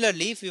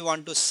 Similarly, if we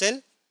want to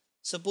sell,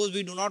 suppose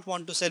we do not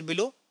want to sell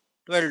below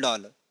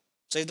 $12.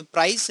 So if the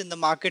price in the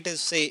market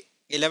is say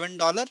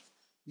 $11,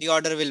 the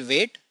order will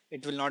wait.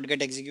 It will not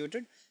get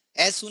executed.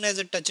 As soon as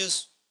it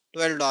touches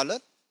 $12,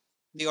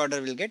 the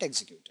order will get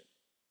executed.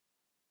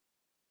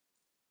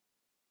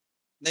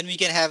 Then we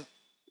can have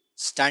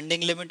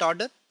standing limit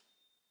order.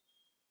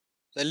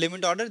 So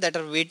limit order that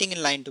are waiting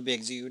in line to be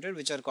executed,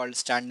 which are called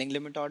standing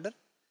limit order.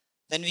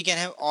 Then we can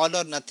have all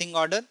or nothing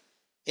order,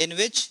 in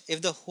which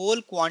if the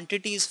whole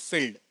quantity is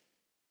filled,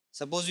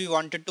 suppose we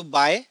wanted to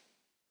buy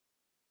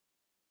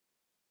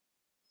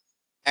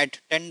at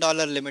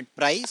 $10 limit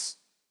price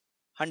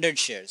 100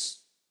 shares,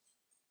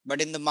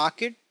 but in the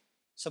market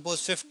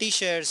suppose 50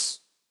 shares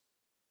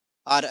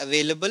are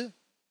available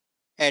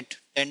at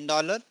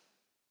 $10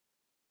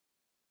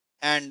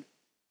 and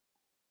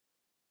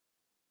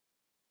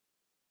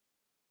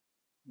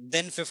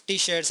then 50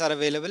 shares are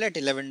available at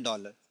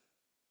 $11.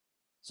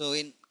 So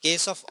in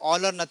case of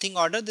all or nothing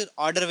order, the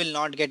order will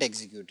not get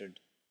executed.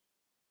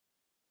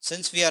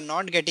 Since we are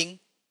not getting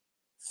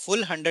full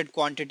 100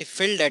 quantity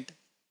filled at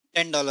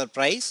 $10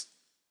 price,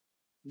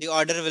 the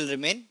order will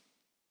remain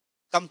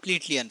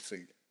completely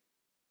unfilled,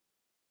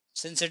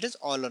 since it is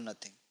all or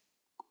nothing.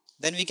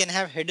 Then we can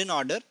have hidden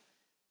order,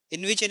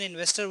 in which an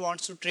investor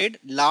wants to trade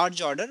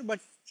large order, but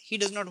he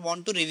does not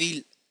want to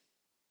reveal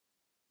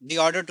the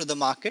order to the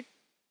market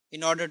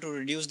in order to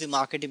reduce the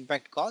market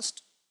impact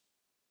cost.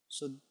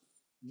 So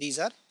these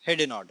are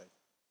hidden order.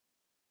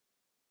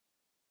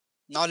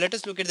 Now let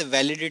us look at the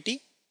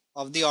validity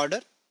of the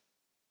order.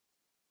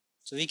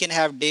 So we can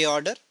have day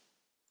order,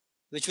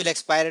 which will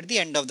expire at the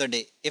end of the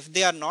day. If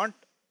they are not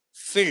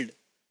filled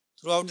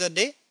throughout the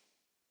day,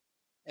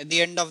 at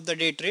the end of the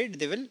day trade,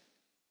 they will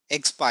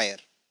expire.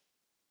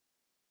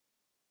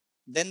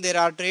 Then there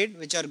are trade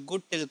which are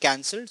good till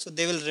cancelled, so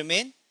they will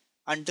remain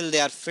until they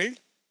are filled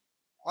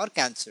or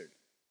cancelled.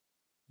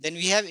 Then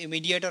we have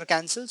immediate or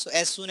cancel. So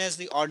as soon as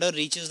the order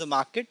reaches the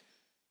market,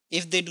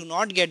 if they do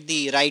not get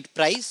the right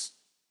price,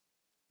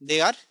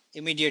 they are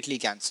immediately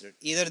cancelled.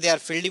 Either they are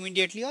filled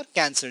immediately or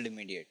cancelled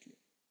immediately.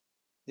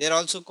 They are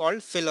also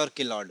called fill or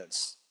kill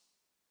orders.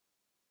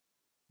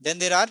 Then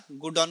there are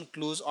good on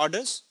close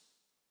orders,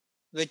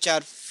 which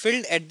are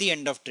filled at the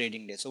end of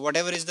trading day. So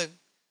whatever is the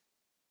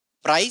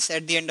price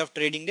at the end of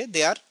trading day,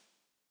 they are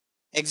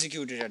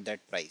executed at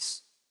that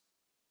price.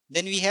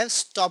 Then we have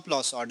stop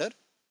loss order.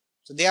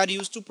 So they are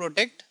used to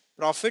protect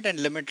profit and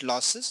limit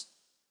losses.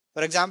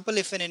 For example,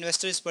 if an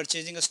investor is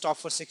purchasing a stock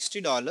for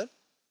 $60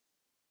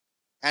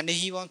 and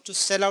he wants to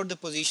sell out the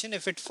position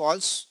if it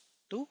falls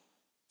to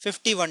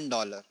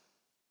 $51.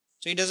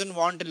 So he doesn't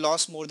want a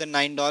loss more than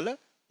 $9.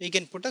 He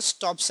can put a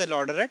stop sell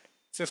order at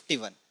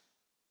 51.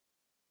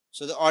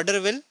 So the order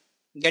will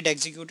get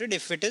executed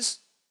if it is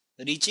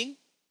reaching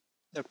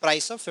the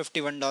price of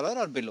 $51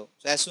 or below.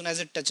 So as soon as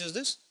it touches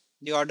this,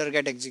 the order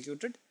get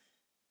executed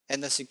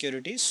and the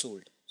security is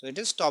sold. So it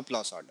is stop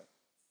loss order.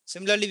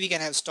 Similarly, we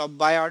can have stop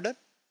buy order,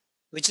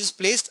 which is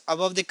placed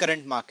above the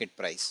current market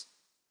price.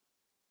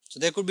 So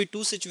there could be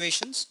two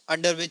situations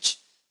under which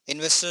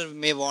investor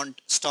may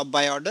want stop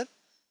buy order.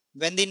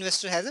 When the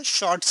investor has a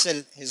short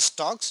sell his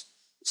stocks,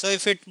 so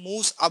if it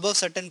moves above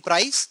certain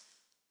price,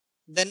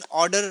 then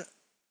order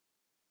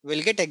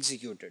will get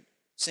executed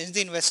since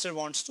the investor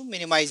wants to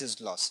minimize his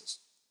losses.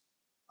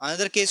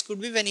 Another case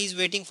could be when he is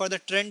waiting for the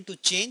trend to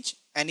change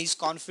and he is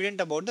confident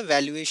about the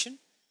valuation,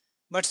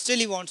 but still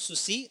he wants to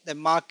see the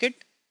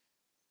market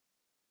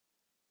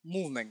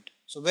movement,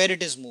 so where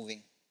it is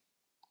moving.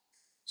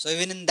 So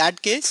even in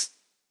that case,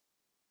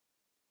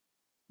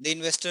 the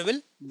investor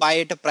will buy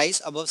at a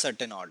price above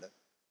certain order.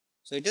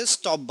 So it is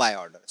stop buy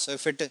order. So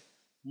if it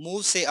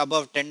moves say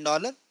above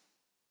 $10,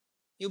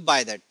 you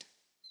buy that.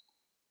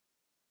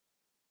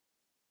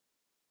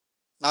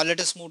 Now let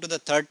us move to the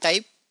third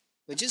type,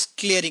 which is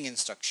clearing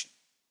instruction.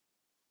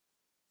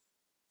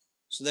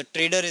 So the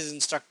trader is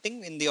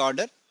instructing in the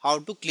order how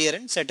to clear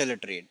and settle a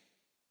trade.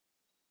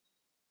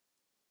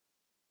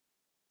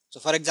 So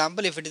for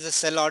example, if it is a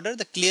sell order,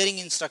 the clearing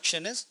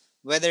instruction is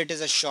whether it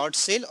is a short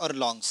sale or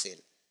long sale.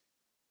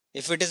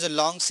 If it is a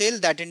long sale,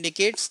 that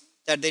indicates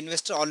that the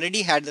investor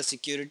already had the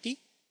security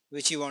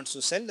which he wants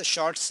to sell. The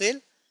short sale,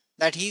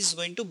 that he is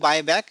going to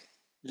buy back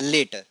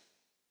later.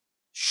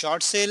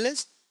 Short sale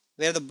is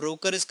where the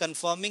broker is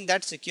confirming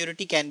that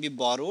security can be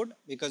borrowed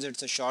because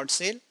it's a short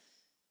sale,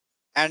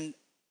 and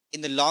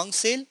in the long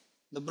sale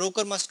the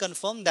broker must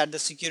confirm that the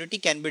security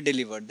can be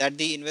delivered, that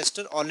the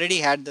investor already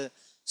had the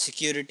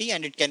security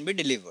and it can be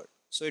delivered.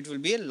 So it will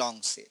be a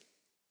long sale.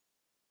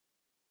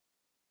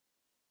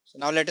 So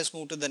now let us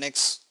move to the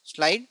next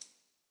slide.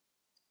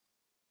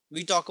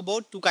 We talk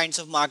about two kinds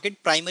of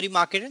market, primary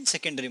market and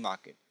secondary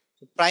market.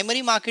 So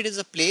primary market is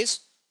a place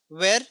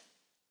where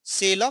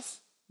sale of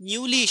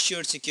newly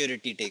issued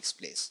security takes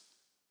place.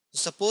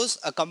 So suppose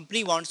a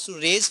company wants to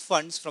raise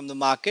funds from the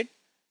market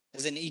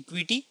as an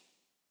equity.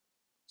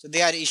 So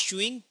they are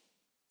issuing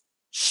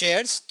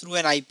shares through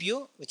an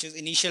IPO, which is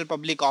initial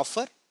public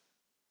offer.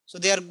 So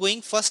they are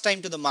going first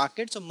time to the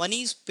market. So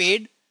money is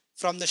paid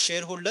from the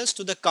shareholders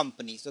to the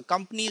company. So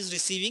company is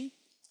receiving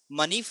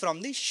money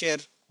from the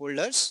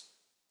shareholders.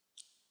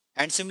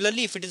 And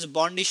similarly, if it is a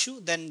bond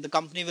issue, then the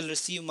company will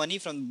receive money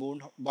from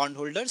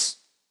bondholders.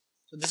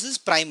 So this is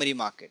primary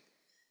market.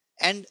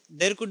 And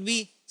there could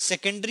be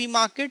secondary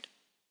market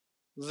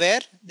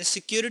where the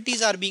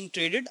securities are being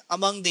traded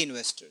among the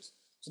investors.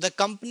 So the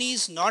company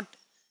is not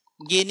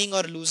gaining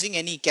or losing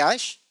any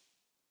cash,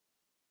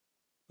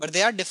 but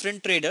there are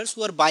different traders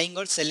who are buying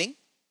or selling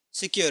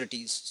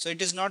securities. So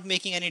it is not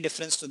making any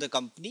difference to the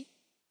company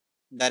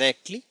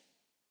directly.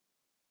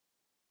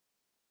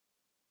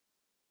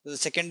 So the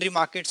secondary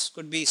markets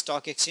could be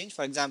stock exchange,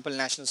 for example,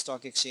 National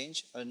Stock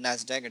Exchange or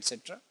Nasdaq,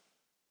 etc.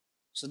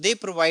 So they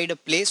provide a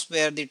place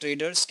where the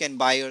traders can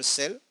buy or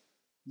sell.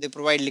 They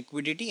provide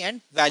liquidity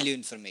and value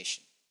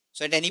information.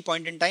 So at any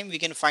point in time, we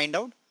can find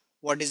out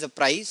what is the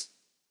price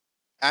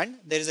and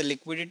there is a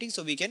liquidity,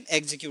 so we can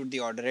execute the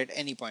order at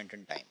any point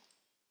in time.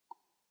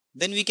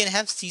 Then we can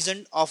have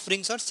seasoned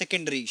offerings or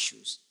secondary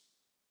issues.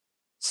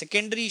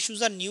 Secondary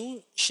issues are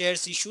new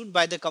shares issued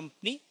by the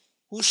company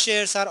whose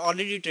shares are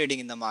already trading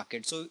in the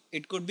market. So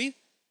it could be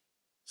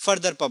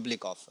further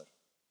public offer.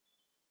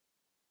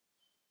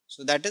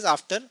 So that is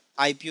after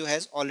IPO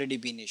has already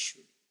been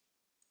issued.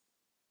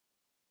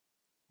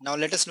 Now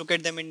let us look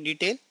at them in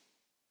detail.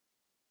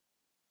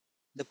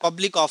 The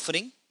public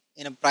offering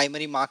in a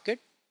primary market.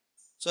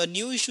 So a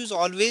new issue is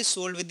always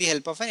sold with the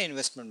help of an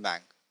investment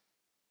bank.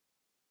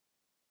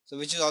 So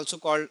which is also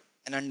called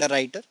an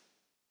underwriter.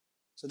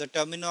 So the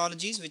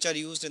terminologies which are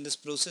used in this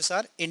process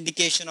are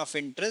indication of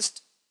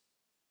interest.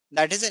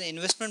 That is, an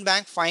investment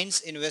bank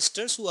finds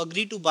investors who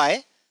agree to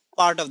buy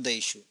part of the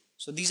issue.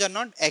 So these are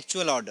not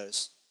actual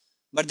orders,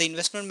 but the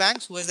investment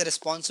banks who has the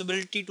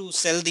responsibility to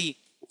sell the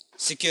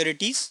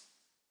securities,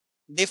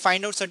 they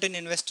find out certain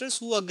investors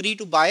who agree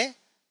to buy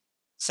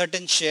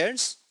certain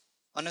shares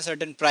on a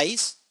certain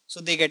price.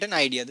 So they get an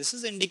idea. This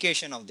is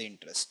indication of the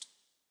interest.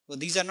 So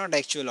these are not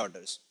actual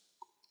orders.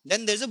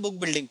 Then there is a book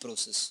building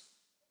process,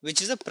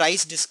 which is a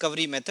price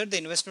discovery method. The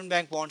investment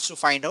bank wants to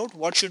find out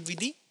what should be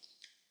the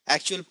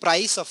actual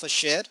price of a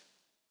share.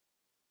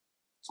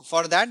 So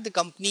for that, the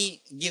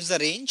company gives a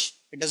range.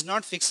 It does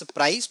not fix a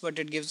price, but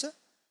it gives a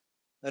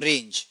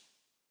range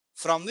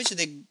from which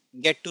they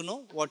get to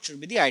know what should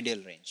be the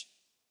ideal range.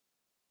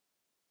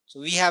 So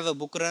we have a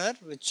book runner,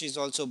 which is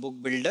also a book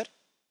builder,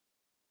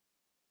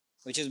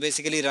 which is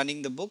basically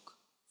running the book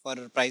for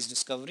price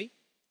discovery.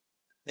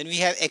 Then we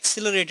have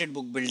accelerated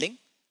book building.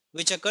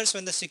 which occurs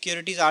when the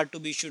securities are to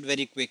be issued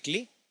very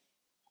quickly.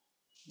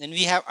 Then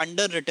we have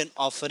underwritten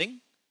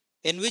offering,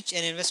 in which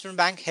an investment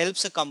bank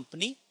helps a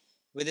company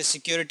with a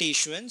security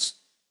issuance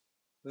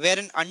where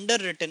an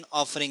underwritten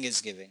offering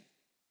is given,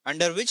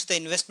 under which the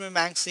investment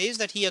bank says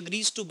that he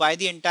agrees to buy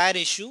the entire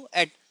issue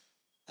at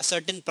a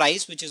certain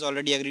price which is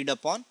already agreed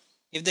upon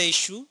if the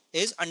issue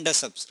is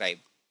undersubscribed.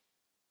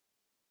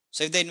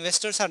 So if the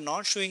investors are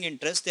not showing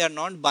interest, they are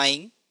not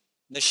buying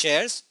the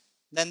shares,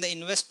 then the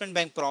investment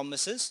bank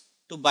promises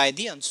to buy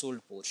the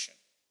unsold portion.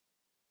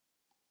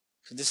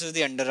 So this is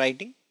the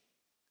underwriting.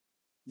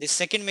 The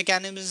second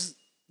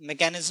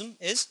mechanism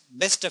is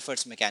best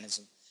efforts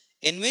mechanism,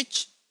 in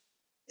which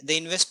the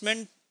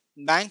investment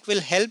bank will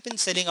help in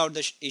selling out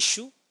the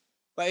issue,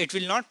 but it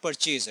will not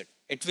purchase it.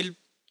 It will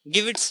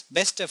give its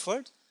best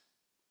effort,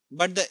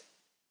 but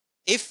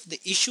if the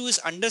issue is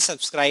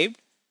undersubscribed,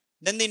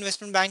 then the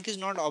investment bank is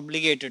not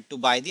obligated to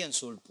buy the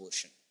unsold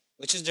portion,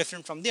 which is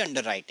different from the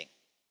underwriting.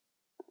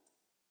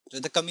 So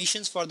the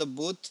commissions for the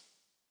both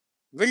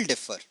will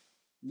differ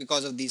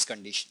because of these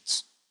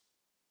conditions.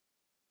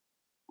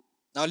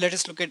 Now let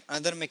us look at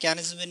another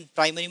mechanism in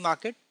primary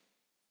market,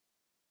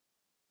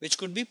 which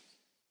could be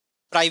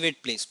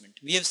private placement.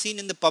 We have seen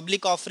in the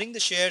public offering, the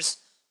shares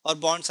or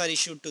bonds are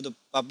issued to the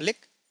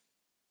public,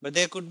 but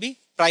there could be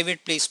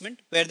private placement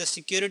where the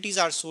securities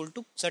are sold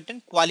to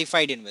certain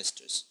qualified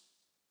investors.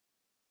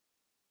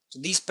 So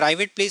these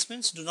private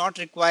placements do not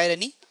require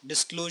any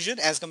disclosure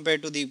as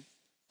compared to the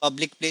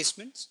public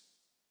placements.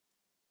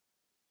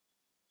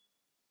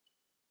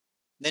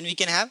 Then we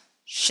can have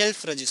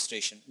shelf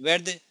registration, where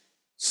the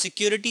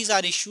securities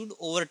are issued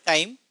over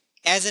time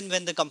as and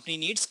when the company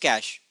needs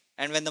cash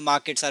and when the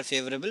markets are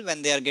favorable,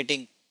 when they are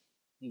getting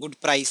good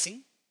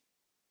pricing.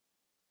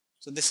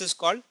 So this is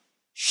called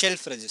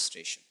shelf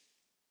registration.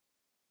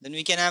 Then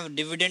we can have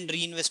dividend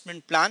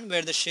reinvestment plan,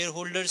 where the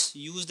shareholders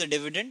use the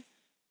dividend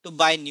to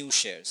buy new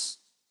shares.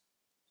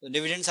 So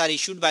dividends are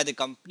issued by the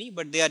company,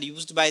 but they are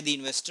used by the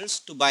investors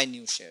to buy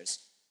new shares.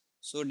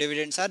 So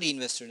dividends are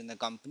reinvested in the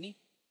company.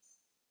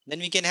 Then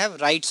we can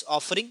have rights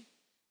offering,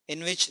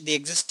 in which the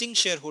existing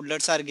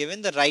shareholders are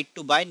given the right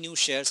to buy new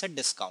shares at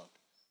discount.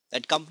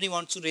 That company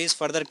wants to raise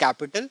further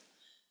capital,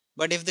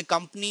 but if the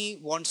company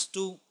wants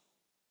to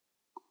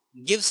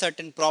give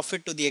certain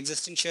profit to the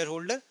existing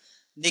shareholder,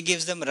 they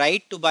gives them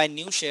right to buy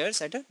new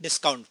shares at a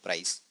discount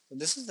price. So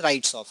this is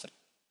rights offering.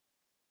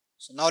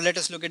 So now let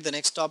us look at the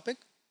next topic,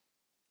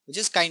 which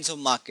is kinds of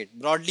market.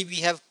 Broadly, we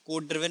have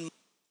code driven,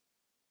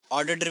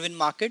 order driven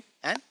market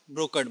and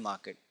brokered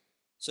market.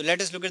 So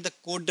let us look at the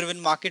code driven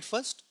market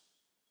first.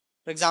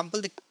 For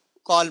example, the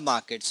call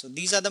market. So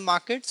these are the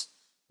markets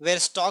where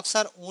stocks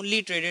are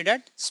only traded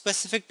at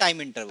specific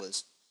time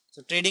intervals.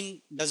 So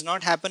trading does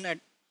not happen at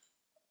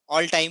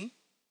all time.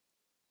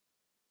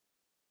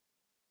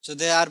 So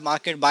there are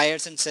market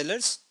buyers and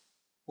sellers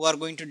who are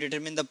going to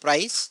determine the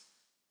price,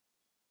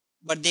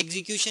 but the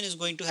execution is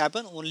going to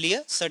happen only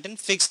a certain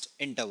fixed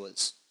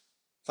intervals.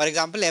 For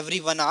example, every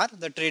 1 hour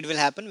the trade will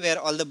happen where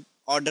all the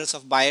orders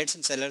of buyers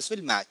and sellers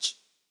will match.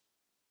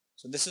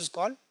 So this is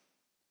called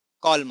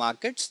call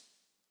markets.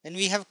 Then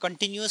we have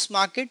continuous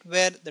market,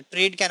 where the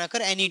trade can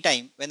occur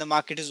anytime when the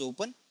market is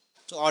open.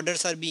 So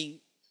orders are being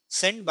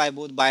sent by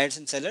both buyers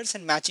and sellers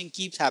and matching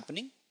keeps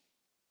happening.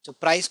 So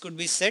price could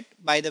be set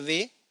by the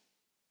way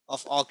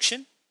of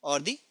auction or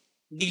the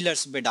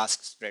dealer's bid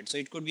ask spread. So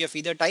it could be of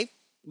either type,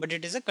 but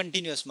it is a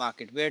continuous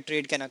market where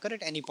trade can occur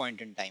at any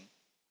point in time.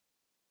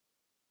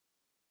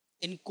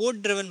 In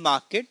code driven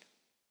market,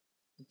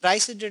 the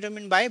price is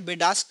determined by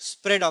bid ask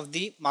spread of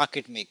the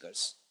market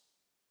makers.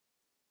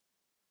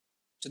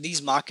 So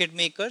these market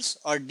makers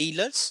or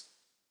dealers,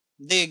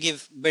 they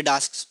give bid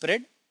ask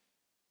spread.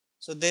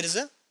 So there is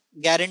a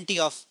guarantee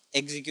of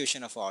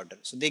execution of order.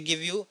 So they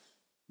give you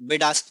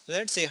bid ask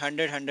spread, say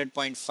 100,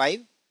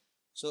 100.5.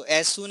 So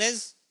as soon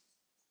as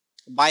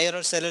buyer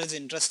or seller is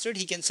interested,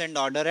 he can send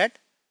order at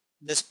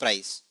this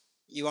price.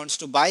 He wants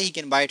to buy, he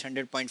can buy at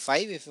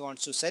 100.5. If he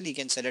wants to sell, he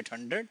can sell at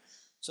 100.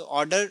 So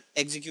order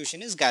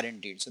execution is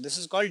guaranteed. So this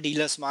is called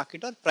dealer's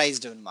market or price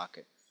driven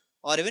market,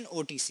 or even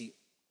OTC,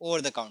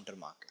 over the counter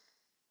market.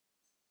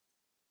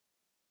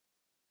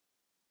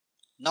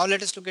 Now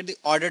let us look at the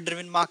order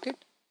driven market,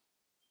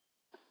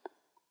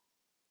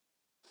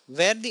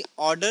 where the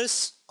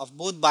orders of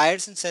both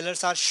buyers and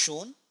sellers are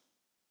shown,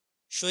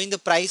 showing the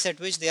price at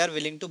which they are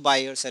willing to buy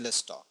or sell a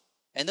stock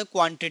and the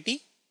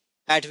quantity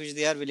at which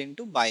they are willing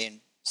to buy and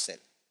sell.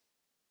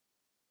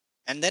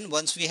 And then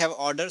once we have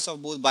orders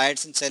of both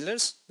buyers and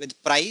sellers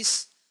with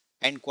price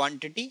and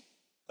quantity,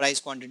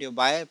 price quantity of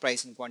buyer,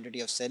 price and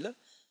quantity of seller,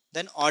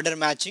 then order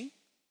matching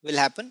will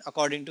happen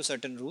according to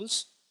certain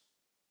rules.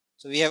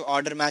 So we have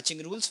order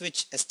matching rules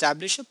which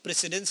establish a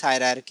precedence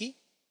hierarchy.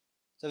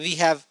 So we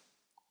have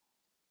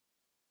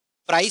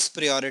price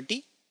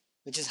priority,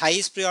 which is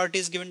highest priority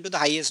is given to the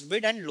highest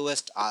bid and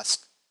lowest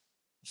ask.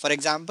 For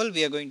example,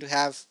 we are going to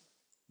have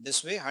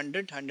this way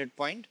 100,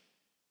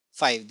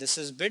 100.5. This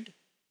is bid,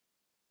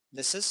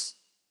 this is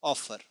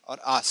offer or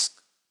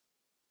ask.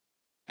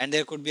 And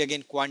there could be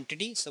again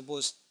quantity.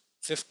 Suppose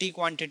 50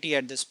 quantity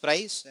at this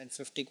price and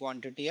 50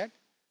 quantity at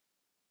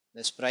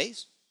this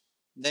price.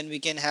 Then we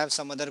can have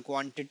some other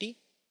quantity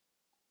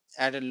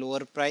at a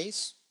lower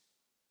price.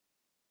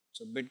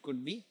 So bid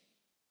could be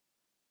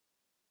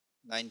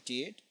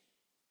 98,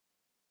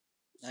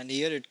 and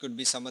here it could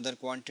be some other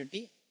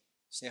quantity,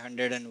 say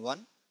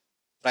 101.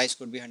 Price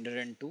could be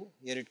 102.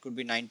 Here it could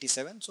be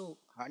 97. So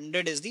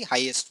 100 is the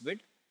highest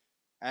bid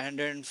and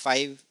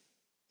 105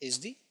 is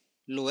the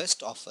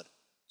lowest offer.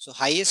 So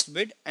highest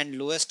bid and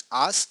lowest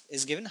ask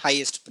is given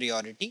highest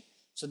priority.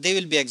 So they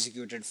will be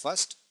executed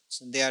first.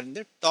 So they are in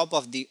the top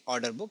of the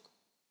order book.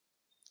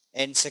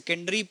 And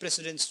secondary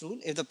precedence rule,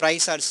 if the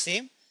price are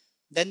same,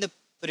 then the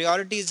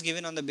priority is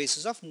given on the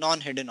basis of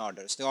non-hidden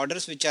orders. The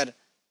orders which are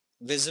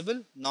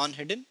visible,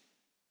 non-hidden,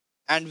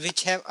 and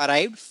which have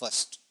arrived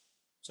first.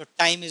 So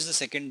time is the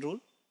second rule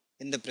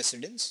in the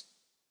precedence.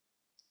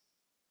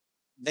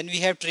 Then we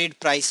have trade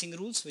pricing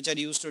rules which are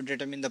used to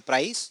determine the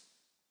price.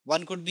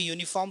 One could be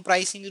uniform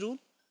pricing rule,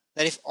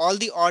 that if all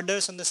the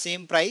orders on the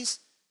same price,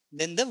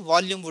 then the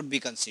volume would be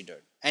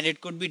considered. And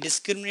it could be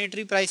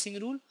discriminatory pricing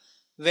rule,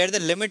 where the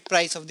limit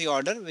price of the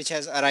order which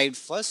has arrived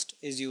first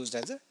is used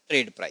as a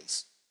trade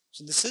price.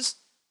 So this is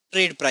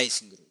trade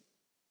pricing rule.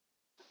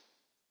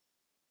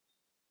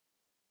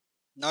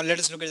 Now let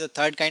us look at the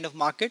third kind of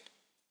market,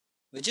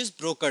 which is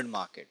brokered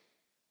market.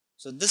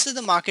 So this is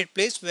the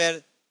marketplace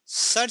where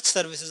such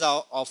services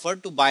are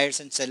offered to buyers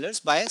and sellers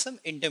by some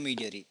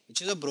intermediary,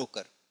 which is a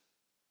broker.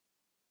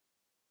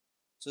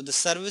 So the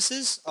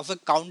services of a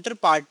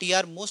counterparty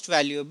are most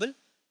valuable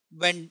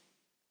when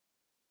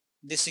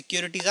the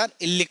securities are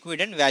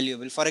illiquid and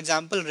valuable. For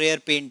example, rare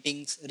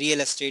paintings,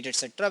 real estate,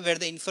 etc., where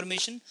the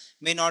information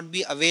may not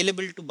be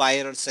available to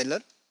buyer or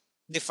seller.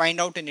 They find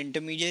out an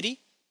intermediary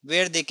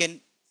where they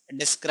can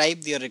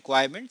describe their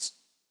requirements,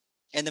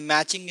 and the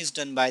matching is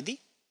done by the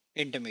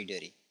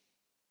intermediary.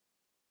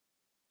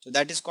 So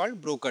that is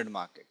called brokered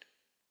market.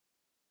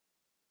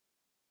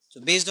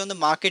 So based on the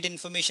market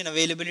information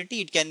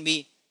availability, it can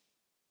be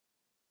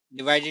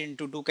divided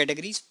into two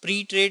categories: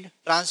 pre-trade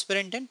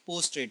transparent and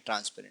post-trade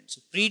transparent.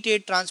 So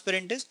pre-trade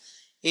transparent is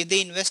if the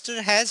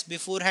investor has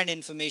beforehand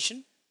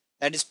information,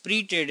 that is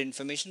pre-trade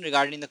information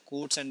regarding the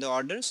quotes and the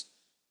orders,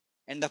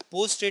 and the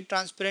post-trade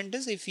transparent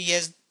is if he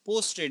has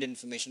post-trade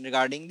information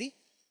regarding the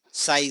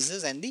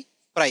sizes and the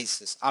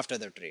prices after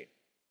the trade.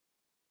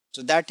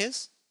 So that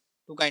is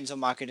two kinds of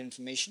market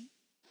information.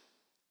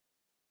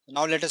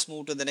 Now let us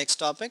move to the next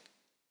topic,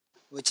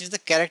 which is the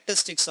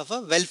characteristics of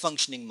a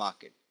well-functioning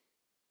market.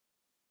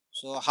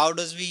 So how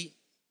does we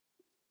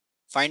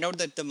find out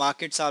that the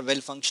markets are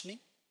well functioning?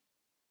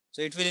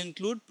 So it will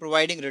include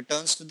providing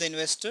returns to the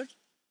investor.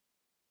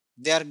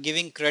 They are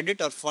giving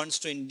credit or funds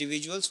to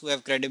individuals who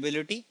have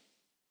credibility,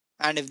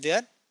 and if they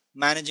are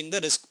managing the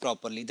risk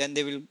properly, then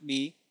they will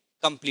be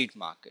complete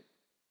market.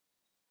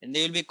 And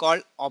they will be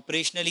called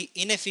operationally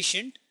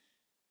inefficient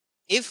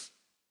if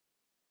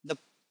the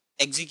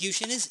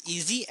execution is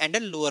easy and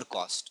a lower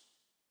cost.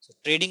 So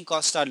trading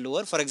costs are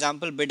lower. For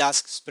example, bid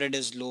ask spread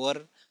is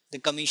lower, the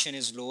commission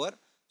is lower.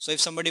 So if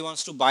somebody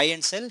wants to buy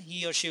and sell,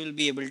 he or she will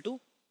be able to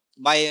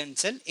buy and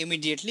sell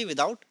immediately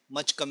without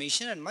much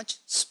commission and much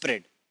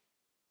spread.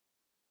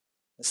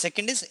 The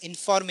second is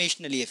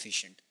informationally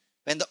efficient.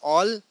 When the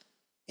all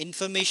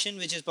information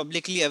which is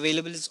publicly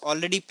available is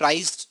already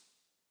priced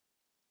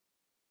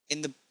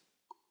in the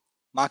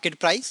market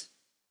price,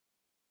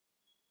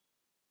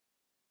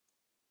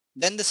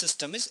 then the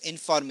system is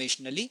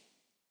informationally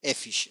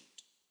efficient.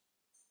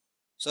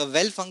 So a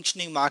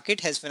well-functioning market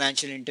has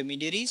financial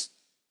intermediaries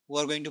who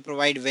are going to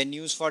provide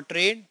venues for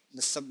trade.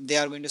 They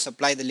are going to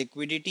supply the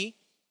liquidity,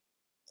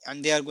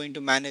 and they are going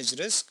to manage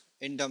risk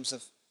in terms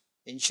of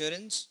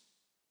insurance,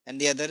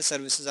 and the other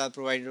services are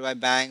provided by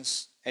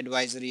banks,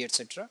 advisory,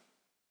 etc.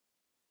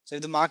 So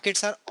if the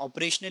markets are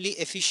operationally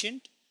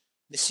efficient,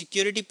 the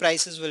security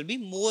prices will be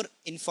more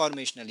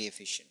informationally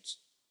efficient.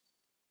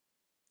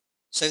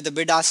 So if the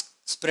bid ask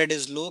spread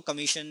is low,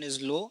 commission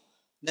is low,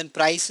 then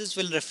prices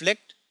will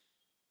reflect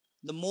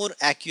the more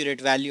accurate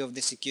value of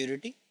the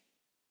security,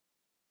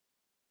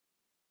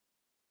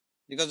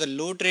 because the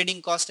low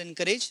trading cost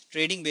encourage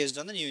trading based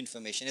on the new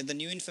information. If the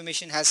new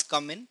information has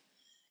come in,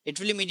 it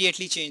will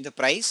immediately change the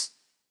price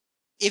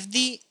if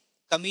the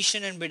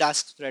commission and bid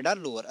ask spread are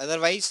lower.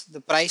 Otherwise,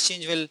 the price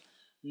change will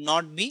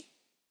not be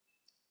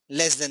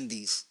less than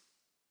these.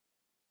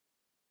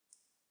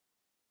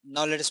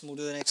 Now let us move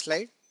to the next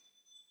slide,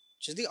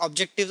 which is the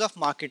objectives of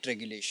market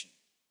regulation.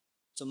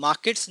 So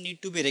markets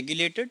need to be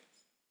regulated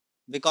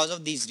because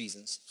of these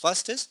reasons.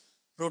 First is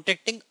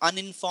protecting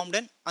uninformed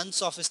and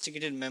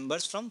unsophisticated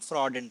members from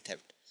fraud and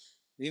theft.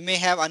 We may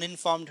have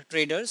uninformed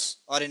traders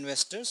or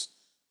investors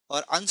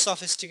or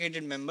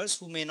unsophisticated members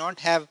who may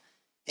not have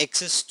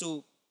access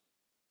to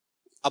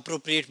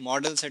appropriate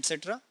models,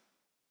 etc.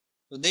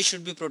 So they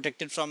should be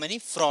protected from any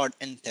fraud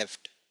and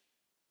theft.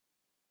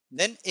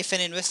 Then if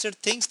an investor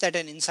thinks that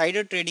an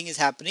insider trading is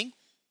happening,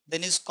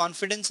 then his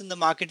confidence in the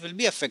market will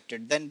be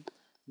affected. Then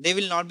they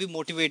will not be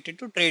motivated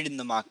to trade in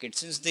the market,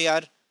 since they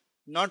are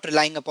not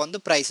relying upon the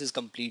prices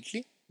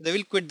completely. They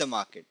will quit the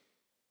market.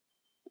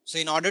 So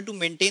in order to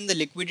maintain the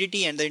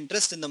liquidity and the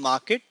interest in the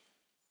market,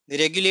 the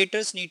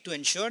regulators need to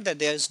ensure that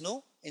there is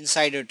no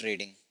insider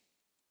trading.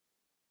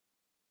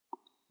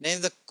 Then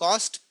if the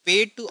cost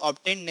paid to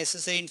obtain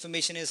necessary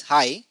information is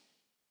high,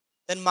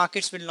 then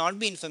markets will not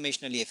be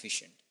informationally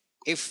efficient.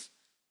 If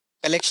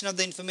collection of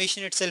the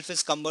information itself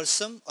is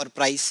cumbersome or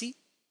pricey,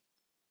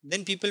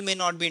 then people may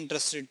not be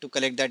interested to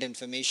collect that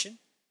information,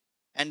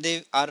 and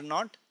they are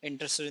not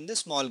interested in the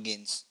small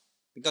gains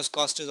because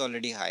cost is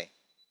already high.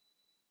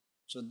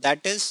 So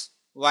that is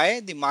why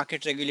the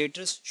market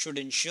regulators should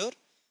ensure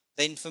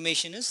the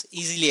information is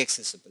easily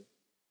accessible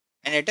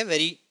and at a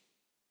very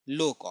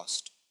low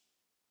cost.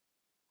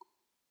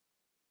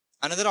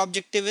 Another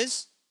objective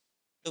is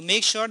to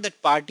make sure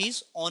that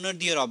parties honor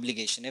their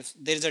obligation. If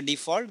there is a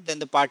default, then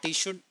the parties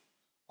should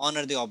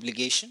honor the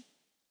obligation.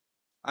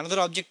 Another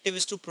objective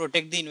is to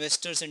protect the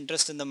investors'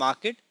 interest in the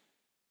market.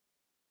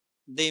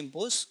 They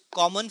impose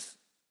common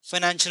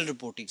financial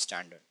reporting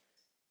standard.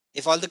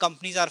 If all the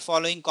companies are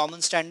following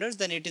common standards,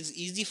 then it is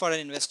easy for an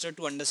investor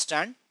to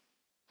understand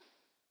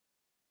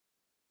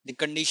the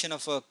condition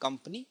of a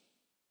company.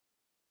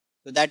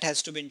 So that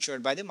has to be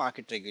ensured by the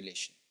market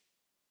regulation.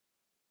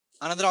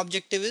 Another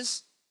objective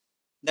is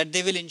that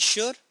they will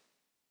ensure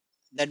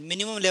that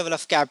minimum level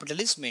of capital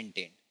is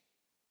maintained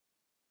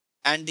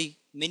and the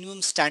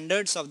minimum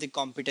standards of the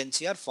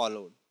competency are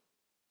followed.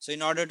 So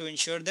in order to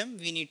ensure them,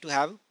 we need to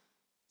have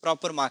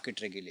proper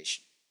market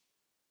regulation.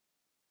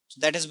 So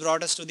that has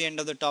brought us to the end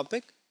of the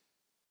topic.